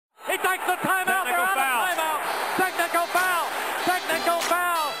takes the timeout. They're out of timeout. Technical foul. Technical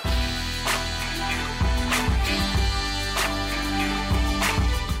foul.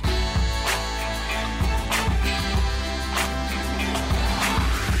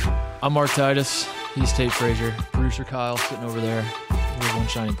 I'm Mark Titus. He's Tate Frazier. Producer Kyle sitting over there. We're One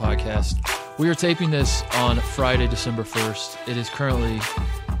Shining Podcast. We are taping this on Friday, December 1st. It is currently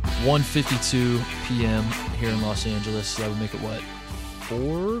 1:52 p.m. here in Los Angeles. So that would make it, what,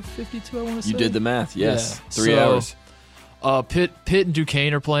 4:52, I want to say? You did the math, yes. Yeah. 3 hours. Pitt and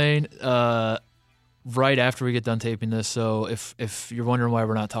Duquesne are playing right after we get done taping this. So if you're wondering why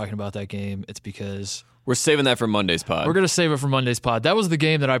we're not talking about that game, it's because We're saving that for Monday's pod. we're going to save it for Monday's pod. That was the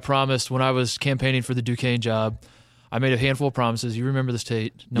game that I promised when I was campaigning for the Duquesne job. I made a handful of promises. You remember this,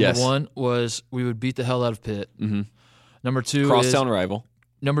 Tate. Number one was we would beat the hell out of Pitt. Mm-hmm. Number two Crosstown rival.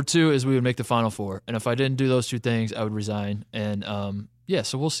 Number two is we would make the Final Four. And if I didn't do those two things, I would resign. And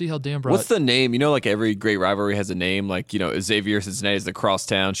so we'll see how Dan brought. What's the name? You know, like every great rivalry has a name. Like, you know, Xavier Cincinnati is the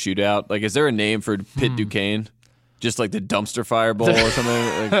Crosstown Shootout. Like, is there a name for Pitt Duquesne? Just like the dumpster fireball or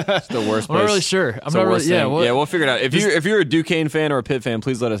something? Like, it's the worst place. I'm not really sure. I'm not really. Yeah, we'll figure it out. If you're a Duquesne fan or a Pitt fan,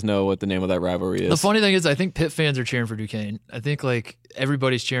 please let us know what the name of that rivalry is. The funny thing is, I think Pitt fans are cheering for Duquesne. I think like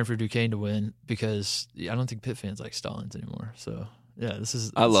everybody's cheering for Duquesne to win because I don't think Pitt fans like Stallings anymore. So yeah,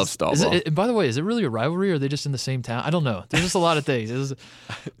 I love Stallball. And by the way, is it really a rivalry or are they just in the same town? I don't know. There's just a lot of things.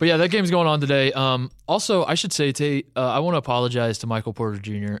 But yeah, that game's going on today. Also, I should say, Tate, I want to apologize to Michael Porter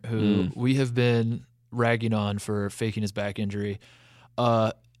Jr., who we have been ragging on for faking his back injury.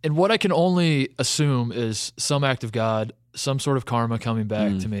 And what I can only assume is some act of God, some sort of karma coming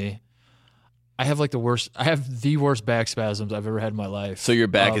back to me. I have the worst back spasms I've ever had in my life. So your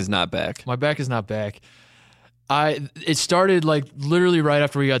back is not back. My back is not back. It started like literally right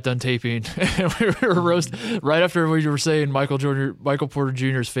after we got done taping. We were right after we were saying Michael Porter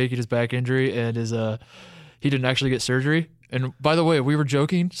Jr. is faking his back injury and he didn't actually get surgery. And by the way, we were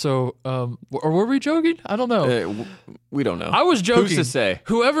joking. So, or were we joking? I don't know. We don't know. I was joking. Who's to say?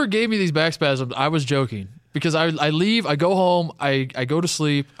 Whoever gave me these back spasms, I was joking because I leave, I go home, I go to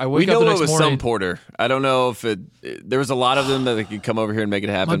sleep, I wake up the next morning. We know it was some Porter. I don't know if there was a lot of them that they could come over here and make it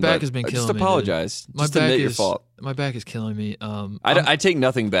happen. My back has been killing me. Just apologize. Just admit your fault. My back is killing me. I take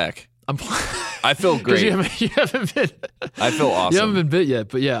nothing back. I feel great. You haven't been. I feel awesome. You haven't been bit yet,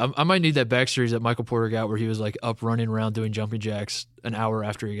 but yeah, I might need that back series that Michael Porter got, where he was like up running around doing jumping jacks an hour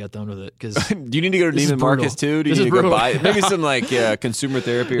after he got done with it. Because do you need to go to Neiman Marcus too? Do you need to go buy maybe some like consumer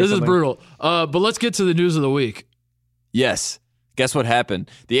therapy? Or this something? Is brutal. But let's get to the news of the week. Yes. Guess what happened?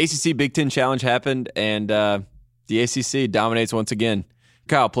 The ACC Big Ten Challenge happened, and the ACC dominates once again.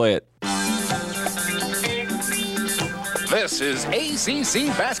 Kyle, play it. This is ACC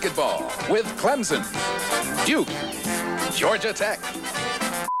basketball with Clemson, Duke, Georgia Tech,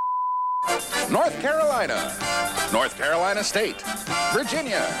 North Carolina, North Carolina State,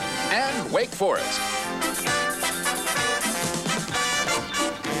 Virginia, and Wake Forest.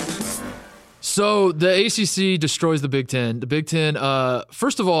 So the ACC destroys the Big Ten. The Big Ten,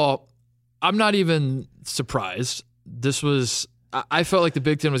 first of all, I'm not even surprised. I felt like the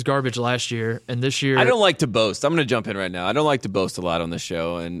Big Ten was garbage last year, and this year... I don't like to boast. I'm going to jump in right now. I don't like to boast a lot on this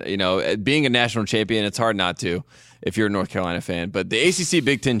show, and you know, being a national champion, it's hard not to if you're a North Carolina fan. But the ACC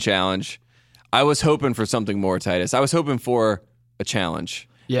Big Ten Challenge, I was hoping for something more, Titus. I was hoping for a challenge,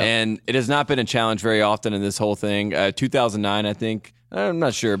 and it has not been a challenge very often in this whole thing. 2009, I think. I'm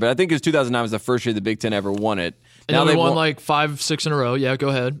not sure, but I think it was 2009 was the first year the Big Ten ever won it. And now they won like 5-6 in a row. Yeah, go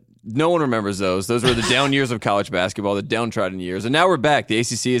ahead. No one remembers those. Those were the down years of college basketball, the downtrodden years. And now we're back. The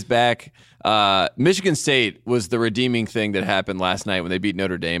ACC is back. Michigan State was the redeeming thing that happened last night when they beat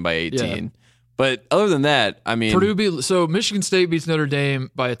Notre Dame by 18. Yeah. But other than that, I mean... So Michigan State beats Notre Dame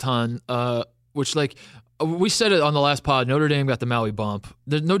by a ton, which like... We said it on the last pod, Notre Dame got the Maui bump.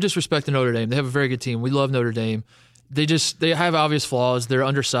 There's no disrespect to Notre Dame. They have a very good team. We love Notre Dame. They have obvious flaws. They're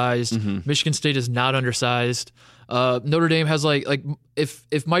undersized. Mm-hmm. Michigan State is not undersized. Notre Dame has like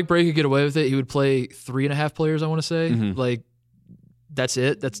if Mike Bray could get away with it, he would play 3.5 players, I want to say. Mm-hmm. Like that's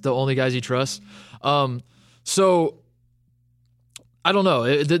it. That's the only guys he trusts. So I don't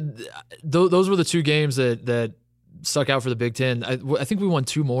know. Those were the two games that stuck out for the Big Ten. I think we won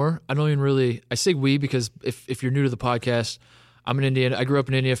 2 more. I don't even really. I say we because if you're new to the podcast, I'm an Indiana. I grew up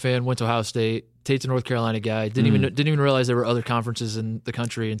an Indiana fan. Went to Ohio State. Tate's a North Carolina guy. Didn't even realize there were other conferences in the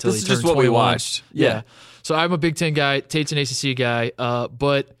country until he turned 21. This is just what we watched. Yeah. So I'm a Big Ten guy. Tate's an ACC guy.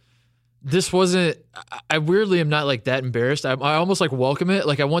 But this wasn't I weirdly am not like that embarrassed. I almost like welcome it.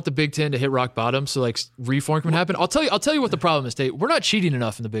 Like I want the Big Ten to hit rock bottom, so like reform can happen. I'll tell you what the problem is, Tate. We're not cheating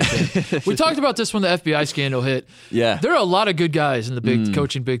enough in the Big Ten. We talked about this when the FBI scandal hit. Yeah, there are a lot of good guys in the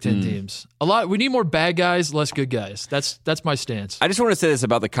coaching Big Ten teams. A lot. We need more bad guys, less good guys. That's my stance. I just want to say this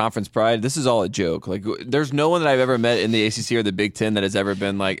about the conference pride. This is all a joke. Like, there's no one that I've ever met in the ACC or the Big Ten that has ever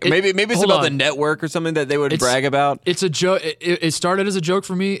been like. Maybe it's about the network or something that they would brag about. It's a joke. It started as a joke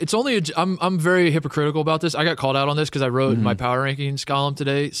for me. It's only. I'm very hypocritical about this. I got called out on this because I wrote in my power rankings column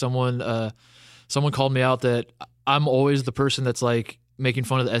today. Someone called me out that I'm always the person that's like making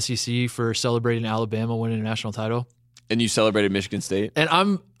fun of the SEC for celebrating Alabama winning a national title. And you celebrated Michigan State.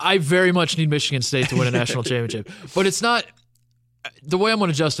 And I very much need Michigan State to win a national championship. But it's not the way I'm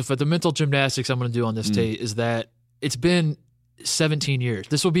going to justify the mental gymnastics I'm going to do on this Tate is that it's been 17 years.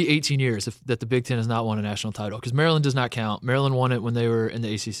 This will be 18 years that the Big Ten has not won a national title because Maryland does not count. Maryland won it when they were in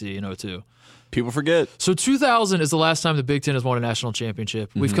the ACC in 2002. People forget. So 2000 is the last time the Big Ten has won a national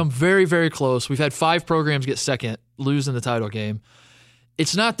championship. We've come very, very close. We've had 5 programs get second, lose in the title game.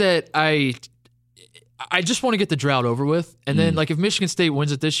 It's not that I just want to get the drought over with. And then, like, if Michigan State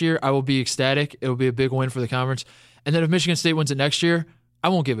wins it this year, I will be ecstatic. It will be a big win for the conference. And then if Michigan State wins it next year, I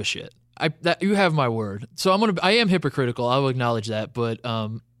won't give a shit. You have my word. So I am hypocritical. I will acknowledge that. But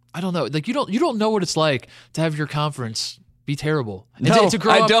I don't know. Like, you don't know what it's like to have your conference be terrible. No, to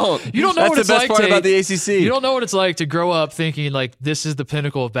grow I up, don't. You don't know That's what it's the best like part to, about the ACC. You don't know what it's like to grow up thinking like this is the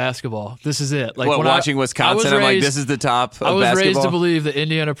pinnacle of basketball. This is it. Like when watching Wisconsin, I'm like, this is the top of basketball. I was raised to believe that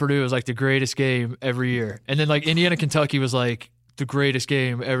Indiana Purdue was like the greatest game every year, and then like Indiana Kentucky was like the greatest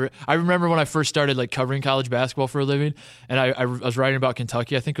game ever. I remember when I first started like covering college basketball for a living, and I was writing about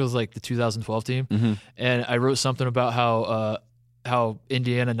Kentucky. I think it was like the 2012 team, and I wrote something about how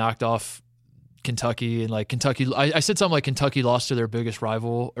Indiana knocked off Kentucky and like Kentucky. I said something like Kentucky lost to their biggest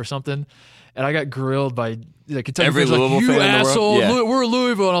rival or something, and I got grilled by like Kentucky every fans Louisville like, fan you in the asshole. world. Yeah. We're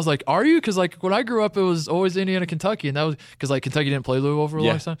Louisville, and I was like, are you? Because like when I grew up, it was always Indiana Kentucky, and that was because like Kentucky didn't play Louisville for a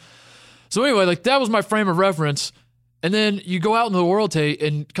long time. So anyway, like that was my frame of reference, and then you go out into the world, Tate,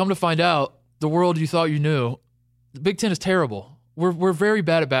 and come to find out the world you thought you knew, the Big Ten is terrible. We're very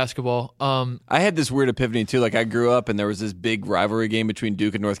bad at basketball. I had this weird epiphany too. Like I grew up and there was this big rivalry game between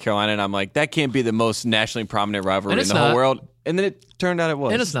Duke and North Carolina, and I'm like, that can't be the most nationally prominent rivalry in the whole world. And then it turned out it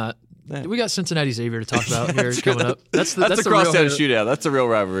was. And it's not. We got Cincinnati Xavier to talk about here coming up. That's the crosstown shootout. That's the real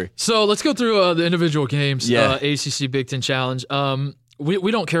rivalry. So let's go through the individual games. ACC Big Ten Challenge.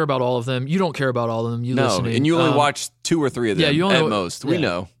 We don't care about all of them. You don't care about all of them. Listening. And you only watch 2 or 3 of them you only at most. We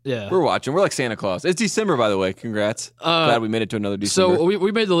know. Yeah. We're watching. We're like Santa Claus. It's December, by the way. Congrats. Glad we made it to another December. So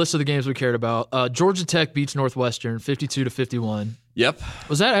we made the list of the games we cared about. Georgia Tech beats Northwestern 52-51. Yep.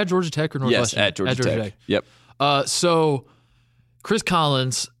 Was that at Georgia Tech or Northwestern? Yes, at Georgia Tech. Yep. So Chris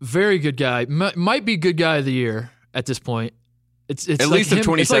Collins, very good guy. Might be good guy of the year at this point. It's at like least of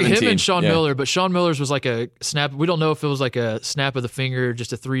 2017. It's like him and Sean Miller, but Sean Miller's was like a snap. We don't know if it was like a snap of the finger,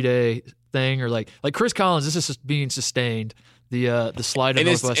 just a 3-day thing, or like Chris Collins. This is just being sustained. The slide of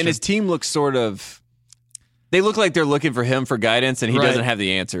Northwestern, and his team looks sort of. They look like they're looking for him for guidance, and he doesn't have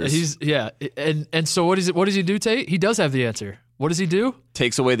the answers. And so what does he do, Tate? He does have the answer. What does he do?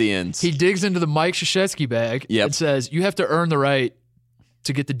 Takes away the ends. He digs into the Mike Krzyzewski bag and says, "You have to earn the right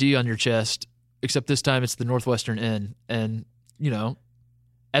to get the D on your chest. Except this time it's the Northwestern N." And you know,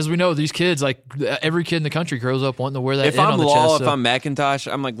 as we know, these kids, like every kid in the country, grows up wanting to wear that. If N I'm on the Law, chest, if I'm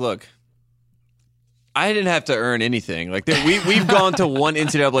McIntosh, I'm like, look, I didn't have to earn anything. Like we've gone to one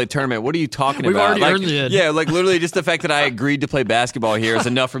NCAA tournament. What are you talking We've about? already earned the N. Yeah, like literally just the fact that I agreed to play basketball here is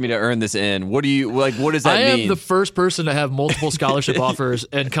enough for me to earn this N. What do you like? What does that mean? I am the first person to have multiple scholarship offers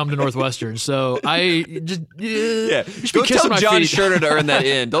and come to Northwestern. So I just Go tell John Schurter to earn that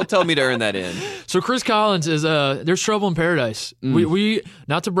N. Don't tell me to earn that N. So Chris Collins is there's trouble in paradise. We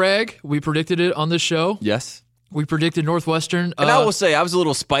not to brag, we predicted it on this show. Yes. We predicted Northwestern. And I will say, I was a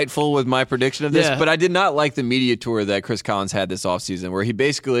little spiteful with my prediction of this, but I did not like the media tour that Chris Collins had this offseason, where he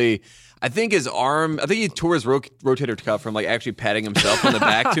basically, I think he tore his rotator cuff from like actually patting himself on the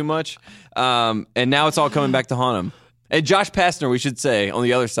back too much. And now it's all coming back to haunt him. And Josh Pastner, we should say, on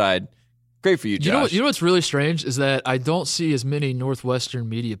the other side, great for you, Josh. You know what's really strange is that I don't see as many Northwestern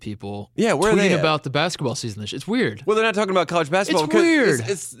media people where are they tweeting at? about the basketball season this year. It's weird. Well, they're not talking about college basketball. It's weird.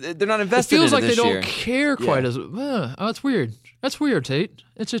 They're not invested in it. It feels like this they year. don't care quite as. It's weird. That's weird, Tate.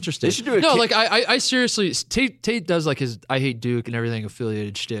 It's interesting. They should do I seriously, Tate does like his I hate Duke and everything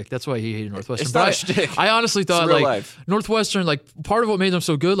affiliated shtick. That's why he hated Northwestern. It's not a shtick. I honestly thought real like life. Northwestern, like part of what made them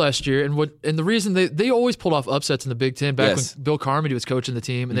so good last year, and the reason they always pulled off upsets in the Big Ten back when Bill Carmody was coaching the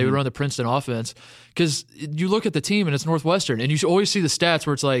team and they would run the Princeton offense, because you look at the team and it's Northwestern and you always see the stats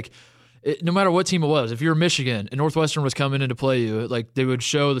where it's like, no matter what team it was, if you're Michigan and Northwestern was coming in to play you, like they would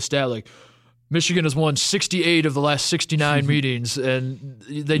show the stat like Michigan has won 68 of the last 69 meetings, and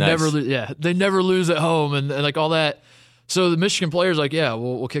they never lose at home, and like all that. So the Michigan players like, yeah,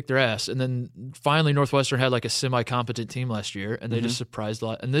 we'll kick their ass. And then finally Northwestern had like a semi-competent team last year, and they just surprised a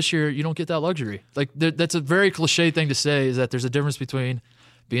lot. And this year you don't get that luxury. Like that's a very cliche thing to say, is that there's a difference between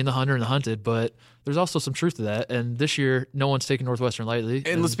being the hunter and the hunted, but there's also some truth to that. And this year, no one's taking Northwestern lightly.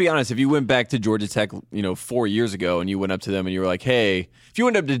 And let's be honest, if you went back to Georgia Tech, 4 years ago, and you went up to them and you were like, hey, if you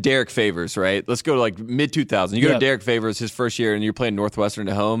went up to Derek Favors, right? Let's go to like mid-2000s. You go to Derek Favors his first year and you're playing Northwestern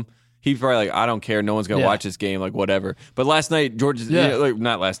at home. He's probably like, I don't care. No one's going to watch this game, like whatever. But last night,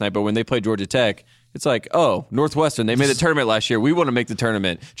 not last night, but when they played Georgia Tech, it's like, oh, Northwestern, they made the tournament last year. We want to make the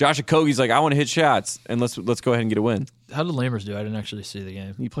tournament. Josh Okogie's like, I want to hit shots, and let's go ahead and get a win. How did Lammers do? I didn't actually see the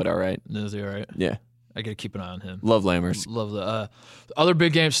game. He played all right. No, was he all right? Yeah. I got to keep an eye on him. Love Lammers. Love the other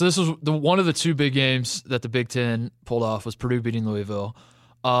big games. So this was one of the two big games that the Big Ten pulled off was Purdue beating Louisville.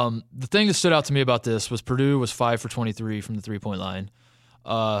 The thing that stood out to me about this was Purdue was 5 for 23 from the 3-point line.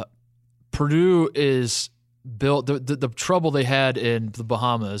 Purdue is built. The trouble they had in the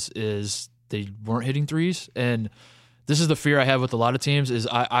Bahamas is they weren't hitting threes, and this is the fear I have with a lot of teams. Is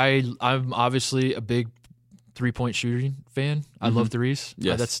I'm obviously a big 3-point shooting fan. I love threes.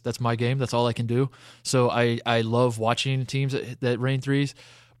 Yes. That's my game. That's all I can do. So I love watching teams that rain threes.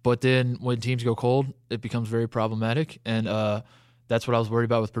 But then when teams go cold, it becomes very problematic, and that's what I was worried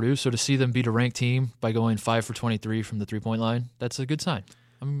about with Purdue. So to see them beat a ranked team by going 5 for 23 from the 3-point line, that's a good sign.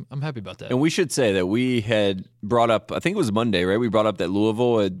 I'm happy about that. And we should say that we had brought up, I think it was Monday, right? We brought up that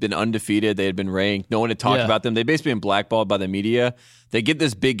Louisville had been undefeated. They had been ranked. No one had talked about them. They'd basically been blackballed by the media. They get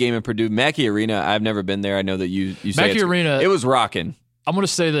this big game in Purdue. Mackey Arena, I've never been there. I know that you say Mackey Arena, it was rocking. I'm going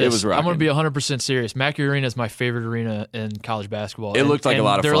to say this. It was rocking. I'm going to be 100% serious. Mackey Arena is my favorite arena in college basketball. It looked like a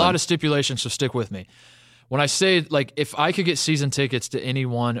lot of fun. There are a lot of stipulations, so stick with me. When I say, like, if I could get season tickets to any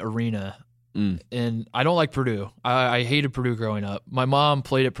one arena, and I don't like Purdue. I hated Purdue growing up. My mom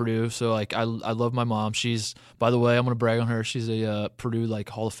played at Purdue, so like I love my mom. She's, by the way, I'm going to brag on her. She's a Purdue like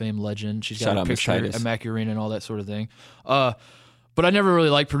Hall of Fame legend. She's got a picture at Mackey Arena and all that sort of thing. But I never really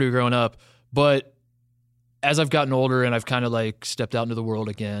liked Purdue growing up. But as I've gotten older and I've kind of like stepped out into the world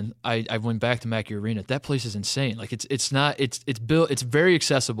again, I went back to Mackey Arena. That place is insane. Like it's built. It's very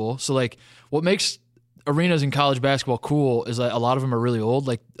accessible. So like what makes arenas in college basketball cool is that a lot of them are really old.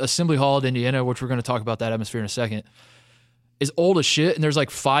 Like Assembly Hall at Indiana, which we're going to talk about that atmosphere in a second, is old as shit, and there's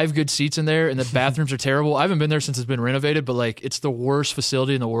like 5 good seats in there, and the bathrooms are terrible. I haven't been there since it's been renovated, but like it's the worst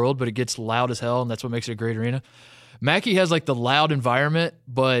facility in the world, but it gets loud as hell, and that's what makes it a great arena. Mackey has like the loud environment,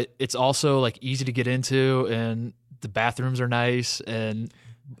 but it's also like easy to get into, and the bathrooms are nice. And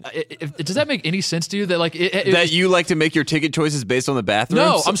does that make any sense to you? That like that you like to make your ticket choices based on the bathrooms?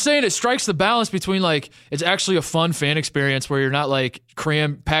 No, I'm saying it strikes the balance between like it's actually a fun fan experience where you're not like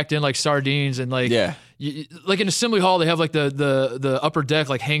packed in like sardines, and like like in Assembly Hall they have like the upper deck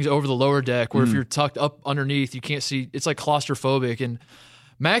like hangs over the lower deck where if you're tucked up underneath you can't see. It's like claustrophobic. And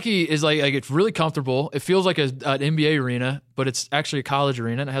Mackey is like it's really comfortable. It feels like an NBA arena, but it's actually a college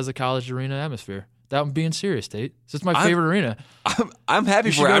arena, and it has a college arena atmosphere. That I'm being serious, Tate. This is my favorite arena. I'm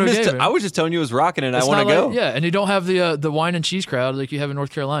happy for it. I was just telling you it was rocking, and I want to go. Yeah, and you don't have the wine and cheese crowd like you have in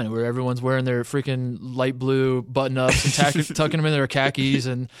North Carolina, where everyone's wearing their freaking light blue button ups and tucking them in their khakis,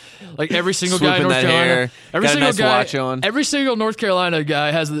 and like every single guy in North Carolina, every single North Carolina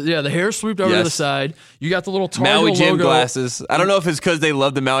guy has the hair swooped over to the side. You got the little Tar Heel Maui gym logo. glasses. I don't know if it's because they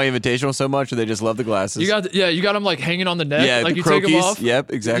love the Maui Invitational so much, or they just love the glasses. You got them like hanging on the neck. Yeah, like the you croquis. Take them off.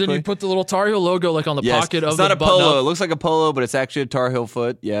 Yep, exactly. Then you put the little Tar Heel logo like on the pocket of it's not the a polo. button-up. It looks like a polo, but it's actually a Tar Heel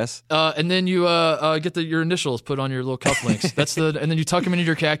foot. Yes. And then you get your initials put on your little cufflinks. And then you tuck them into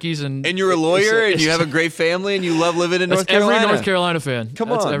your khakis. And you're a lawyer, and you have a great family, and you love living in North Carolina. Every North Carolina fan.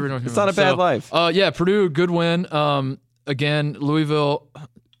 Come on, it's not a bad life. Purdue, good win. Again, Louisville.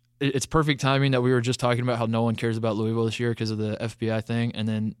 It's perfect timing that we were just talking about how no one cares about Louisville this year because of the FBI thing, and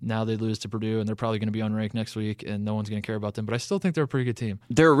then now they lose to Purdue, and they're probably going to be unranked next week, and no one's going to care about them. But I still think they're a pretty good team.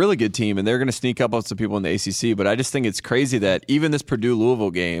 They're a really good team, and they're going to sneak up on some people in the ACC. But I just think it's crazy that even this Purdue-Louisville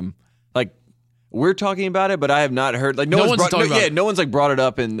game, like we're talking about it, but I have not heard like no one's talking about it. No one's like brought it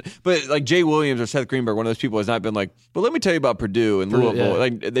up, but like Jay Williams or Seth Greenberg, one of those people has not been like, but let me tell you about Purdue and Louisville. Yeah.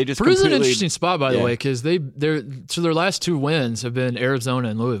 Like they just Purdue's an interesting spot, by the way, because their last 2 wins have been Arizona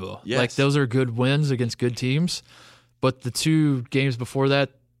and Louisville. Yes. Like those are good wins against good teams, but the 2 games before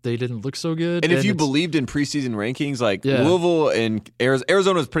that, they didn't look so good. And if you it's- believed in preseason rankings, like Yeah. Louisville and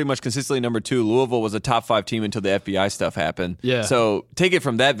Arizona was pretty much consistently number 2. Louisville was a top 5 team until the FBI stuff happened. Yeah. So take it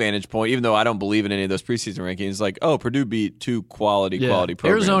from that vantage point, even though I don't believe in any of those preseason rankings, like, oh, Purdue beat 2 quality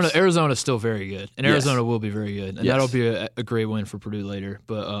programs. Arizona's still very good, and Yes. Arizona will be very good, and Yes. that'll be a great win for Purdue later.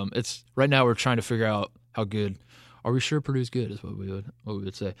 But it's right now we're trying to figure out how good. Are we sure Purdue's good? Is what we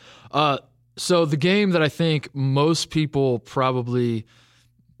would say. So the game that I think most people probably,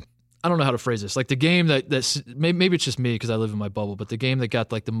 I don't know how to phrase this. Like the game that's maybe it's just me because I live in my bubble, but the game that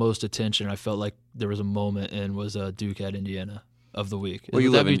got like the most attention, I felt like there was a moment in was Duke at Indiana of the week. Well, you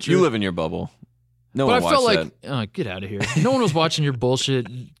Would that be live true? in your bubble. No But one I felt watched like, get out of here. No one was watching your bullshit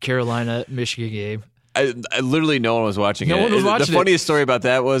Carolina Michigan game. I literally no one was watching it. No one was watching The funniest story about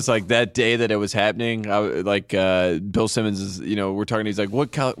that was like that day that it was happening. Bill Simmons is, we're talking. He's like,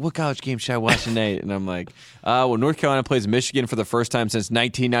 "What college game should I watch tonight?" And I'm like, "Well, North Carolina plays Michigan for the first time since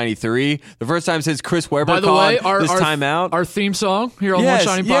 1993. The first time since Chris Webber By the called way, this timeout." our theme song here on One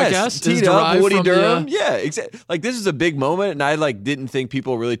Shining Podcast is Teed up, derived Woody from Durham. the. Yeah, exactly. Like this is a big moment, and I didn't think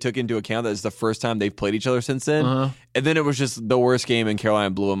people really took into account that it's the first time they've played each other since then. And then it was just the worst game, and Carolina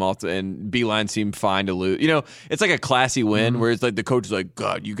blew them off. And Beeline seemed fine to lose. It's like a classy win where it's like the coach is like,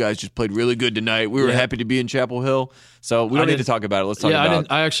 "God, you guys just played really good tonight. We were happy to be in Chapel Hill." So we don't need to talk about it. Let's talk about.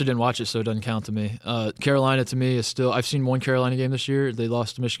 I actually didn't watch it, so it doesn't count to me. Carolina to me is still. I've seen one Carolina game this year. They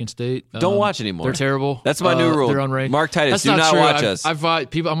lost to Michigan State. Don't watch anymore. They're terrible. That's my new rule. They're unranked. Mark Titus, That's do not true. watch us. I've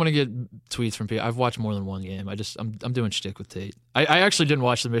people. I'm gonna get tweets from people. I've watched more than one game. I'm doing shtick with Tate. I actually didn't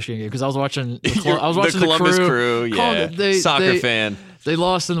watch the Michigan game because I was watching. I was watching the Columbus Crew. Yeah, Soccer fan. They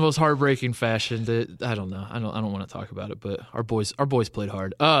lost in the most heartbreaking fashion. I don't know. I don't want to talk about it, but our boys played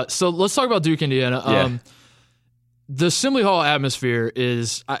hard. So let's talk about Duke, Indiana. The Assembly Hall atmosphere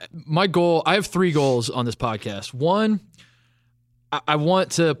is my goal. I have 3 goals on this podcast. One, I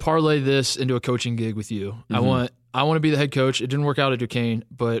want to parlay this into a coaching gig with you. Mm-hmm. I want to be the head coach. It didn't work out at Duquesne,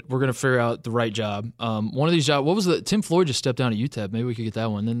 but we're going to figure out the right job. One of these jobs, what was the Tim Floyd just stepped down at UTEP. Maybe we could get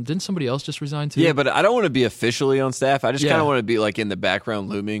that one. Then didn't somebody else just resign too? Yeah, but I don't want to be officially on staff. I just kind of want to be like in the background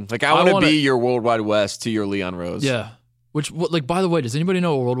looming. Like I want to be your Worldwide West to your Leon Rose. Yeah. By the way, does anybody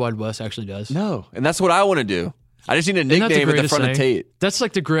know what Worldwide West actually does? No, and that's what I want to do. I just need a nickname at the front of Tate. That's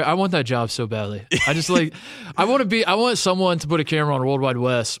like the great. I want that job so badly. I just I want someone to put a camera on Worldwide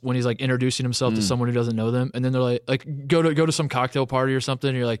West when he's like introducing himself to someone who doesn't know them, and then they're like go to some cocktail party or something.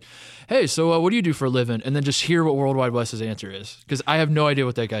 And you're like, hey, so what do you do for a living? And then just hear what Worldwide West's answer is, because I have no idea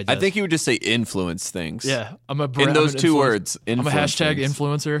what that guy does. I think he would just say influence things. Yeah, in those 2 words. I'm a hashtag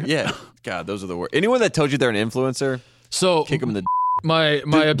influencer. Yeah, God, those are the words. Anyone that told you they're an influencer, so kick them in the. My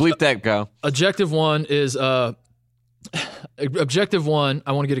bleep that, go. Objective 1 is Objective 1,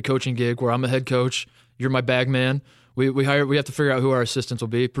 I want to get a coaching gig where I'm a head coach. You're my bag man. We have to figure out who our assistants will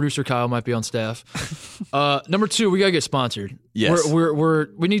be. Producer Kyle might be on staff. Number 2, we gotta get sponsored. Yes,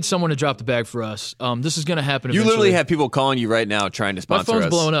 we need someone to drop the bag for us. This is gonna happen. You eventually. literally have people calling you right now trying to sponsor us. My phone's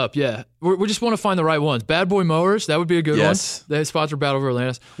blowing up. Yeah, we just want to find the right ones. Bad Boy Mowers, that would be a good one. They sponsor Battle of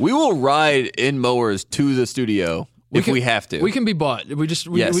Atlantis. We will ride in mowers to the studio if we have to. We can be bought. We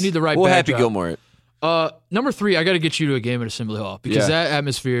need the right. We'll bag Happy drop. Gilmore it. Number 3, I got to get you to a game at Assembly Hall because that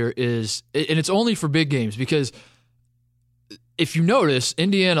atmosphere is, and it's only for big games. Because if you notice,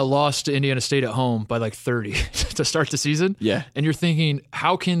 Indiana lost to Indiana State at home by like 30 to start the season. Yeah, and you're thinking,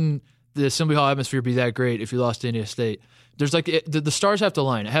 how can the Assembly Hall atmosphere be that great if you lost to Indiana State? There's like the stars have to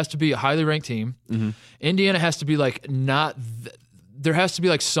align. It has to be a highly ranked team. Mm-hmm. Indiana has to be like not. There has to be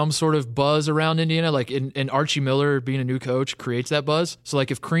like some sort of buzz around Indiana, like in Archie Miller being a new coach creates that buzz. So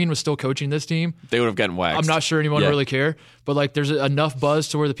like if Crean was still coaching this team, they would have gotten waxed. I'm not sure anyone really care, but like there's enough buzz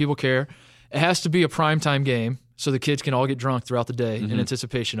to where the people care. It has to be a primetime game so the kids can all get drunk throughout the day in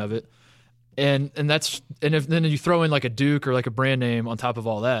anticipation of it. And if then you throw in like a Duke or like a brand name on top of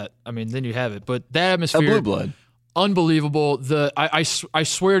all that, I mean, then you have it. But that atmosphere, a blue blood. Unbelievable. I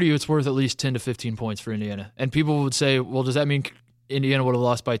swear to you, it's worth at least 10 to 15 points for Indiana. And people would say, well, does that mean Indiana would have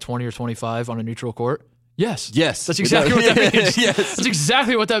lost by 20 or 25 on a neutral court? Yes. That's exactly what that means. Yes. That's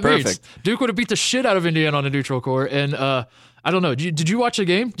exactly what that Perfect. means. Duke would have beat the shit out of Indiana on a neutral court. And I don't know. Did you watch the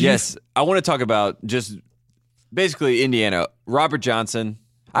game? Yes. I want to talk about just basically Indiana. Robert Johnson.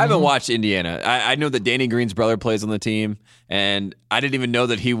 I haven't watched Indiana. I know that Danny Green's brother plays on the team, and I didn't even know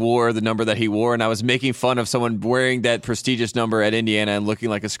that he wore the number that he wore, and I was making fun of someone wearing that prestigious number at Indiana and looking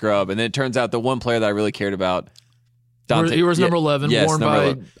like a scrub. And then it turns out the one player that I really cared about, Dante. He was number 11, yes, worn number by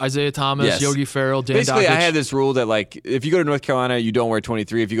 11. Isaiah Thomas, Yogi Ferrell, Dan Basically, Dockich. I had this rule that, like, if you go to North Carolina, you don't wear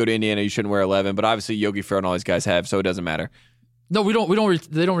 23. If you go to Indiana, you shouldn't wear 11. But obviously, Yogi Ferrell and all these guys have, so it doesn't matter. No, we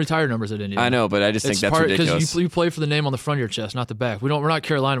don't. They don't retire numbers at Indiana. I know, but I just think that's ridiculous. Because you play for the name on the front of your chest, not the back. We're not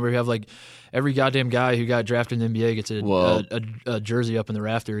Carolina where you have like every goddamn guy who got drafted in the NBA gets a jersey up in the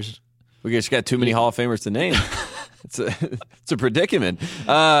rafters. We just got too many Hall of Famers to name. It's a predicament.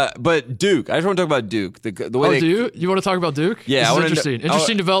 But Duke, I just want to talk about Duke. The way do you want to talk about Duke? Yeah, this is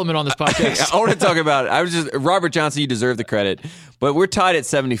interesting development on this podcast. I want to talk about it. Robert Johnson. You deserve the credit, but we're tied at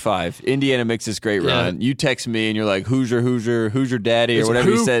 75. Indiana makes this great run. You text me and you're like, Hoosier daddy, or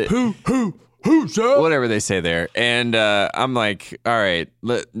whatever you said. Hoosier? Whatever they say there. And I'm like, all right.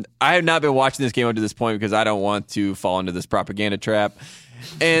 I have not been watching this game up to this point because I don't want to fall into this propaganda trap.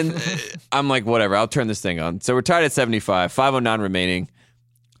 And I'm like, whatever, I'll turn this thing on. So we're tied at 75, 5:09 remaining.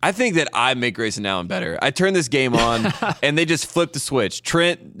 I think that I make Grayson Allen better. I turn this game on, and they just flip the switch.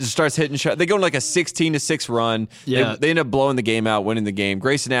 Trent just starts hitting shots. They go on like a 16-6 run. Yeah. They end up blowing the game out, winning the game.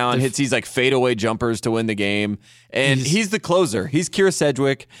 Grayson Allen hits these like fadeaway jumpers to win the game. And he's the closer. He's Kira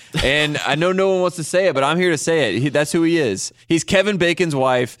Sedgwick. And I know no one wants to say it, but I'm here to say it. That's who he is. He's Kevin Bacon's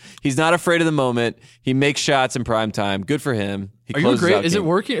wife. He's not afraid of the moment. He makes shots in prime time. Good for him. Are you great? Is it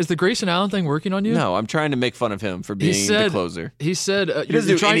working? Is the Grayson Allen thing working on you? No, I'm trying to make fun of him for being the closer. He said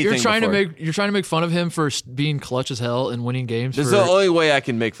you're trying to make fun of him for being clutch as hell and winning games. This is the only way I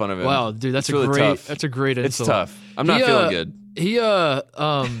can make fun of him. Wow, dude, that's really tough. That's a great insult. It's tough. I'm not feeling good.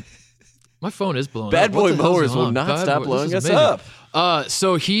 My phone is blowing Bad up. boy mowers will not stop blowing us up.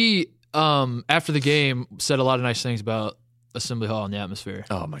 So he after the game said a lot of nice things about Assembly Hall and the atmosphere.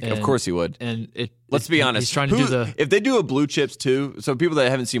 Oh my god! Of course he would. And let's be honest. He's trying to do the. If they do a Blue Chips too, so people that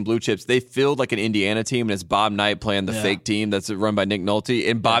haven't seen Blue Chips, they filled like an Indiana team, and it's Bob Knight playing the fake team that's run by Nick Nolte,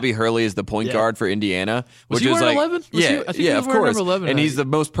 and Bobby Hurley is the point guard for Indiana, which is like 11? Of course. 11 and he's the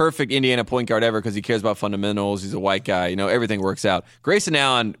most perfect Indiana point guard ever because he cares about fundamentals. He's a white guy. You know, everything works out. Grayson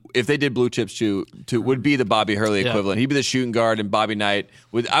Allen, if they did Blue Chips too, would be the Bobby Hurley equivalent. He'd be the shooting guard, and Bobby Knight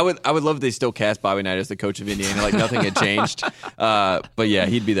would. I would love if they still cast Bobby Knight as the coach of Indiana, like nothing had changed. But yeah,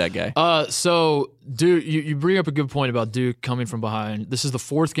 he'd be that guy. So Duke, you bring up a good point about Duke coming from behind. This is the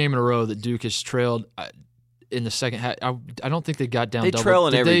fourth game in a row that Duke has trailed in the second half. I don't think they got down. They trail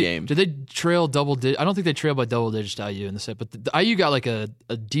in every game. Did they trail double digits? I don't think they trailed by double digits to IU in the set, but the IU got like a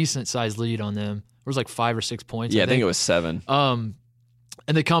decent sized lead on them. It was like 5 or 6 points. Yeah, I think it was 7. And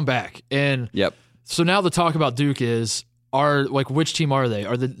they come back, and so now the talk about Duke is. Which team are they?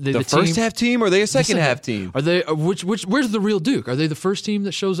 Are they the first half team or are they a second half team? Are they where's the real Duke? Are they the first team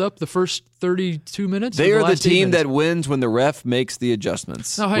that shows up the first 32 minutes? They are the team that wins when the ref makes the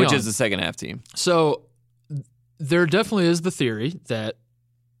adjustments, which is the second half team. So there definitely is the theory that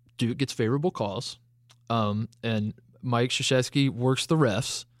Duke gets favorable calls, and Mike Krzyzewski works the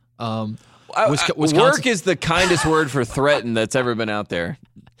refs. Work is the kindest word for threaten that's ever been out there.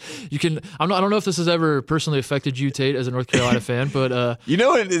 I don't know if this has ever personally affected you, Tate, as a North Carolina fan, but you know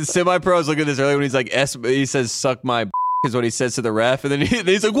what? Semi-Pro, I was looking at this earlier when he's like, he says, "Suck my." Is what he says to the ref, and then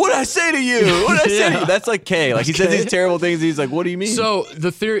he's like, "What'd I say to you? What'd I say to you?" That's like K. Like he says these terrible things. And he's like, "What do you mean?" So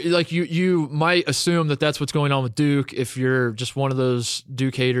the theory, like you might assume that that's what's going on with Duke if you're just one of those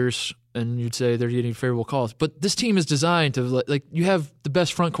Duke haters, and you'd say they're getting favorable calls. But this team is designed to like you have the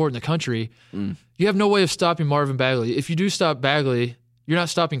best front court in the country. You have no way of stopping Marvin Bagley. If you do stop Bagley, you're not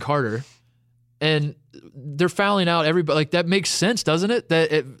stopping Carter, and they're fouling out everybody. Like that makes sense, doesn't it?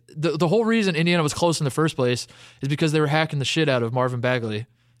 That the whole reason Indiana was close in the first place is because they were hacking the shit out of Marvin Bagley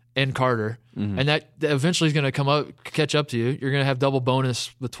and Carter, and that eventually is going to catch up to you. You're going to have double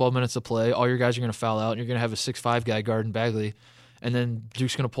bonus with 12 minutes to play. All your guys are going to foul out, and you're going to have a 6'5" guy guarding Bagley, and then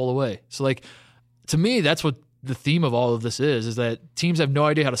Duke's going to pull away. So, like, to me, that's what the theme of all of this is that teams have no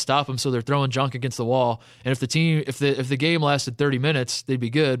idea how to stop them, so they're throwing junk against the wall. And if the game lasted 30 minutes, they'd be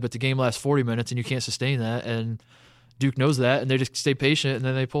good, but the game lasts 40 minutes, and you can't sustain that. And Duke knows that, and they just stay patient, and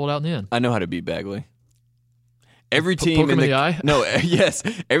then they pull it out in the end. I know how to beat Bagley. Every team poke him in the eye? No, yes.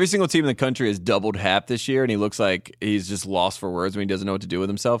 Every single team in the country has doubled Happ this year, and he looks like he's just lost for words when he doesn't know what to do with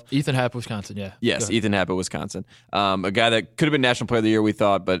himself. Ethan Happ, Wisconsin, yeah. Yes, Ethan Happ at Wisconsin. A guy that could have been National Player of the Year, we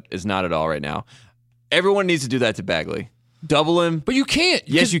thought, but is not at all right now. Everyone needs to do that to Bagley. Double him. But you can't.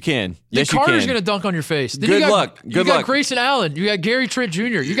 Yes, you can. Yes, Carter's you can. going to dunk on your face. Then Good luck. You got Grayson Allen. You got Gary Trent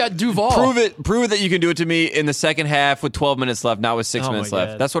Jr. You got Duval. Prove it that you can do it to me in the second half with 12 minutes left, not with 6 minutes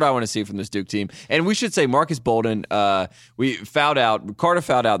left. That's what I want to see from this Duke team. And we should say Marcus Bolden, we fouled out. Carter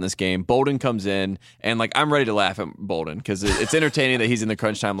fouled out in this game. Bolden comes in, and like I'm ready to laugh at Bolden because it's entertaining that he's in the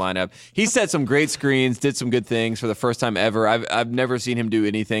crunch time lineup. He set some great screens, did some good things for the first time ever. I've never seen him do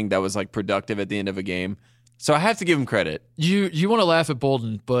anything that was like productive at the end of a game. So I have to give him credit. You want to laugh at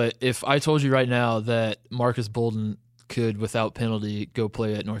Bolden, but if I told you right now that Marcus Bolden could, without penalty, go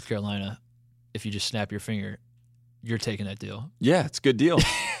play at North Carolina, if you just snap your finger, you're taking that deal. Yeah, it's a good deal.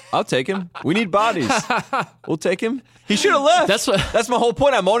 I'll take him. We need bodies. We'll take him. He should have left. That's my whole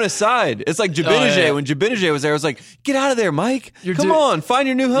point. I'm on his side. It's like Jabinajay. yeah. When Jabinajay was there, I was like, get out of there, Mike. You're Come on, find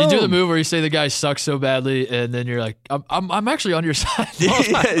your new home. You do the move where you say the guy sucks so badly, and then you're like, I'm actually on your side.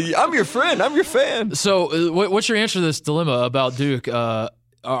 Yeah, I'm your friend. I'm your fan. So, what's your answer to this dilemma about Duke?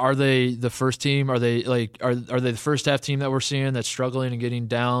 Are they the first team? Are they are they the first half team that we're seeing that's struggling and getting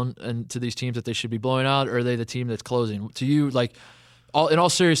down and to these teams that they should be blowing out? Or are they the team that's closing? To you, like, in all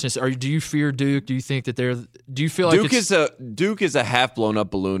seriousness, do you fear Duke? Do you think that do you feel like Duke is a half blown up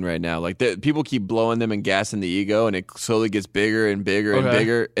balloon right now? Like people keep blowing them and gassing the ego, and it slowly gets bigger and bigger and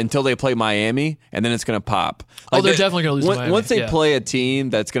bigger until they play Miami, and then it's going to pop. Like they're definitely going to lose to Miami. Once they play a team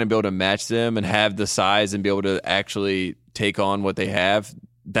that's going to be able to match them and have the size and be able to actually take on what they have,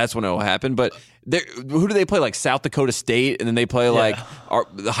 that's when it will happen. But who do they play? Like South Dakota State, and then they play like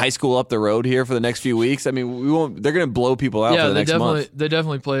the high school up the road here for the next few weeks. I mean, they're going to blow people out for the next month. They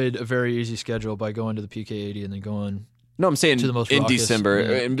definitely played a very easy schedule by going to the PK80 and then going. No, I'm saying to the most in raucous, December.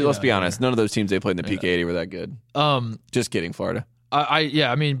 And let's be honest, none of those teams they played in the PK80 were that good. Just kidding, Florida.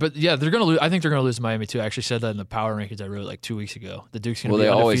 I mean, but yeah, they're going to lose. I think they're going to lose to Miami too. I actually said that in the power rankings I wrote like 2 weeks ago. The Duke's going to be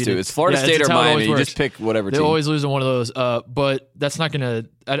undefeated. Well, they always do. It's Florida State or Miami. You just pick whatever they team. They always lose in one of those. But that's not going to.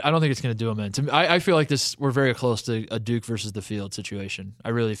 I don't think it's going to do them in. To me, I feel like we're very close to a Duke versus the field situation. I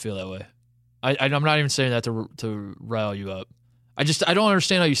really feel that way. I'm not even saying that to rile you up. I don't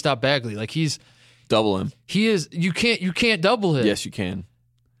understand how you stop Bagley. Like double him. He is. You can't double him. Yes, you can.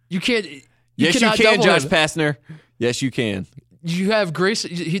 You can't. Yes, you can, Josh Pastner. Yes, you can. You have Grace.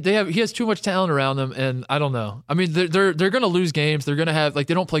 He has too much talent around them, and I don't know. I mean, they're going to lose games. They're going to have they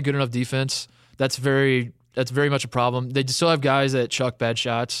don't play good enough defense. That's very much a problem. They still have guys that chuck bad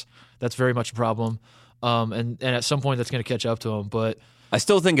shots. That's very much a problem. And at some point that's going to catch up to them. But I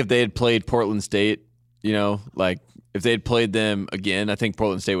still think if they had played Portland State, like if they had played them again, I think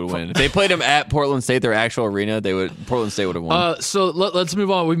Portland State would win. If they played them at Portland State, their actual arena, Portland State would have won. So let's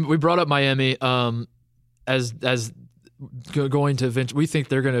move on. We brought up Miami as going to eventually. We think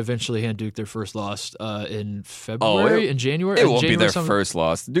they're going to eventually hand Duke their first loss in February, in January. It won't be their first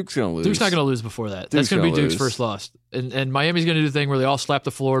loss. Duke's going to lose. Duke's not going to lose before that. That's going to be Duke's first loss. And Miami's going to do the thing where they all slap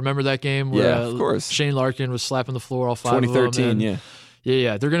the floor. Remember that game? Where, of course. Shane Larkin was slapping the floor, all five 2013, of them.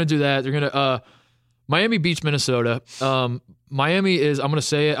 Yeah. They're going to do that. They're going to. Miami beats Minnesota. Miami is. I'm going to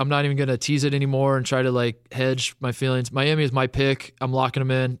say it. I'm not even going to tease it anymore and try to hedge my feelings. Miami is my pick. I'm locking them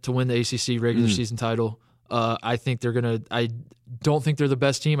in to win the ACC regular season title. I think they're going to. I don't think they're the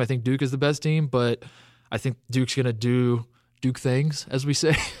best team. I think Duke is the best team, but I think Duke's going to do Duke things, as we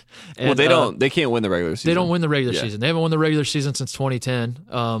say. And, well, they don't. They can't win the regular season. They don't win the regular season. They haven't won the regular season since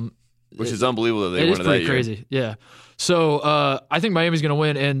 2010. Which is unbelievable that they won it that year. It is pretty crazy. Yeah. So I think Miami's going to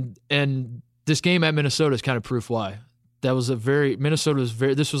win, and this game at Minnesota is kind of proof why. That was Minnesota was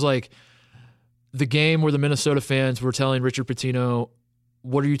very. This was like the game where the Minnesota fans were telling Richard Pitino,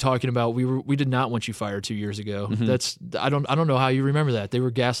 "What are you talking about? We did not want you fired 2 years ago." Mm-hmm. I don't know how you remember that. They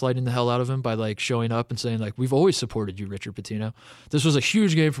were gaslighting the hell out of him by showing up and saying we've always supported you, Richard Pitino. This was a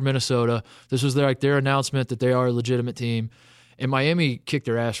huge game for Minnesota. This was their announcement that they are a legitimate team. And Miami kicked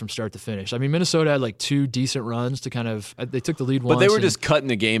their ass from start to finish. I mean, Minnesota had two decent runs to they took the lead once. But they were just cutting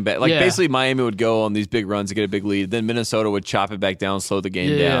the game back. Basically Miami would go on these big runs to get a big lead. Then Minnesota would chop it back down, slow the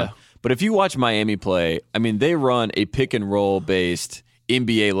game down. But if you watch Miami play, I mean, they run a pick and roll based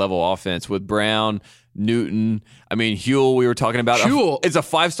NBA level offense with Brown, Newton. I mean, Huell, we were talking about. Huell is a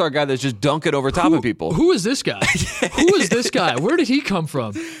 5-star guy that's just dunking over top of people. Who is this guy? Who is this guy? Where did he come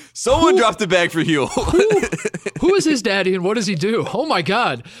from? Someone dropped the bag for Huell. Who is his daddy and what does he do? Oh my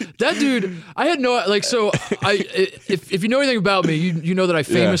God, that dude! I had no if you know anything about me, you know that I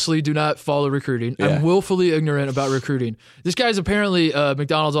famously do not follow recruiting. Yeah. I'm willfully ignorant about recruiting. This guy's apparently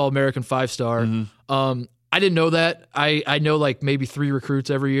McDonald's All-American 5-star. Mm-hmm. I didn't know that. I know maybe 3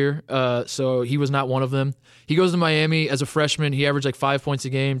 recruits every year, so he was not one of them. He goes to Miami as a freshman. He averaged 5 points a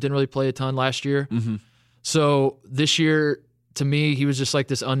game. Didn't really play a ton last year. Mm-hmm. So this year, to me, he was just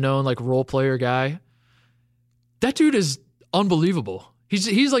this unknown role player guy. That dude is unbelievable.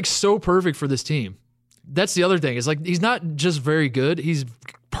 He's so perfect for this team. That's the other thing. Is he's not just very good. He's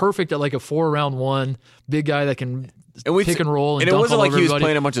perfect at a 4-round-1 big guy that can. And pick and roll, and it wasn't like he was everybody.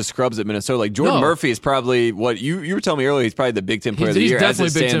 playing a bunch of scrubs at Minnesota. Jordan Murphy is probably what you were telling me earlier. He's probably the Big Ten player of the year. He's definitely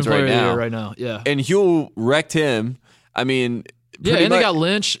as it Big Ten stands player right of the now. year right now. Yeah, and Huell wrecked him. I mean, they got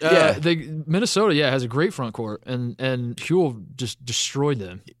Lynch. Minnesota, has a great front court, and Huell just destroyed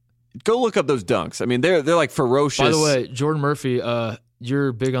them. Go look up those dunks. I mean, they're ferocious. By the way, Jordan Murphy,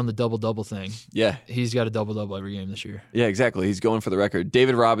 you're big on the double-double thing. Yeah, he's got a double-double every game this year. Yeah, exactly. He's going for the record.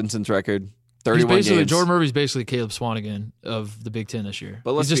 David Robinson's record. 31 games. Jordan Murphy's basically Caleb Swanigan of the Big Ten this year.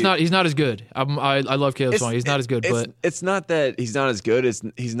 But He's not as good. I love Caleb Swanigan. He's not as good, but it's not that he's not as good.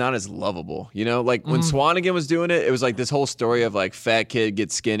 He's not as lovable. You know, like when Swanigan was doing it, it was like this whole story of like fat kid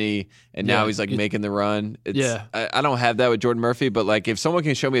gets skinny, and now he's like making the run. I don't have that with Jordan Murphy, but like if someone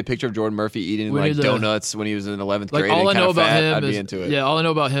can show me a picture of Jordan Murphy eating like donuts when he was in 11th grade, all I know about him I'd is be into it. Yeah, all I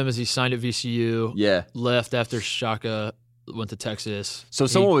know about him is he signed at VCU. Yeah, left after Shaka went to Texas. So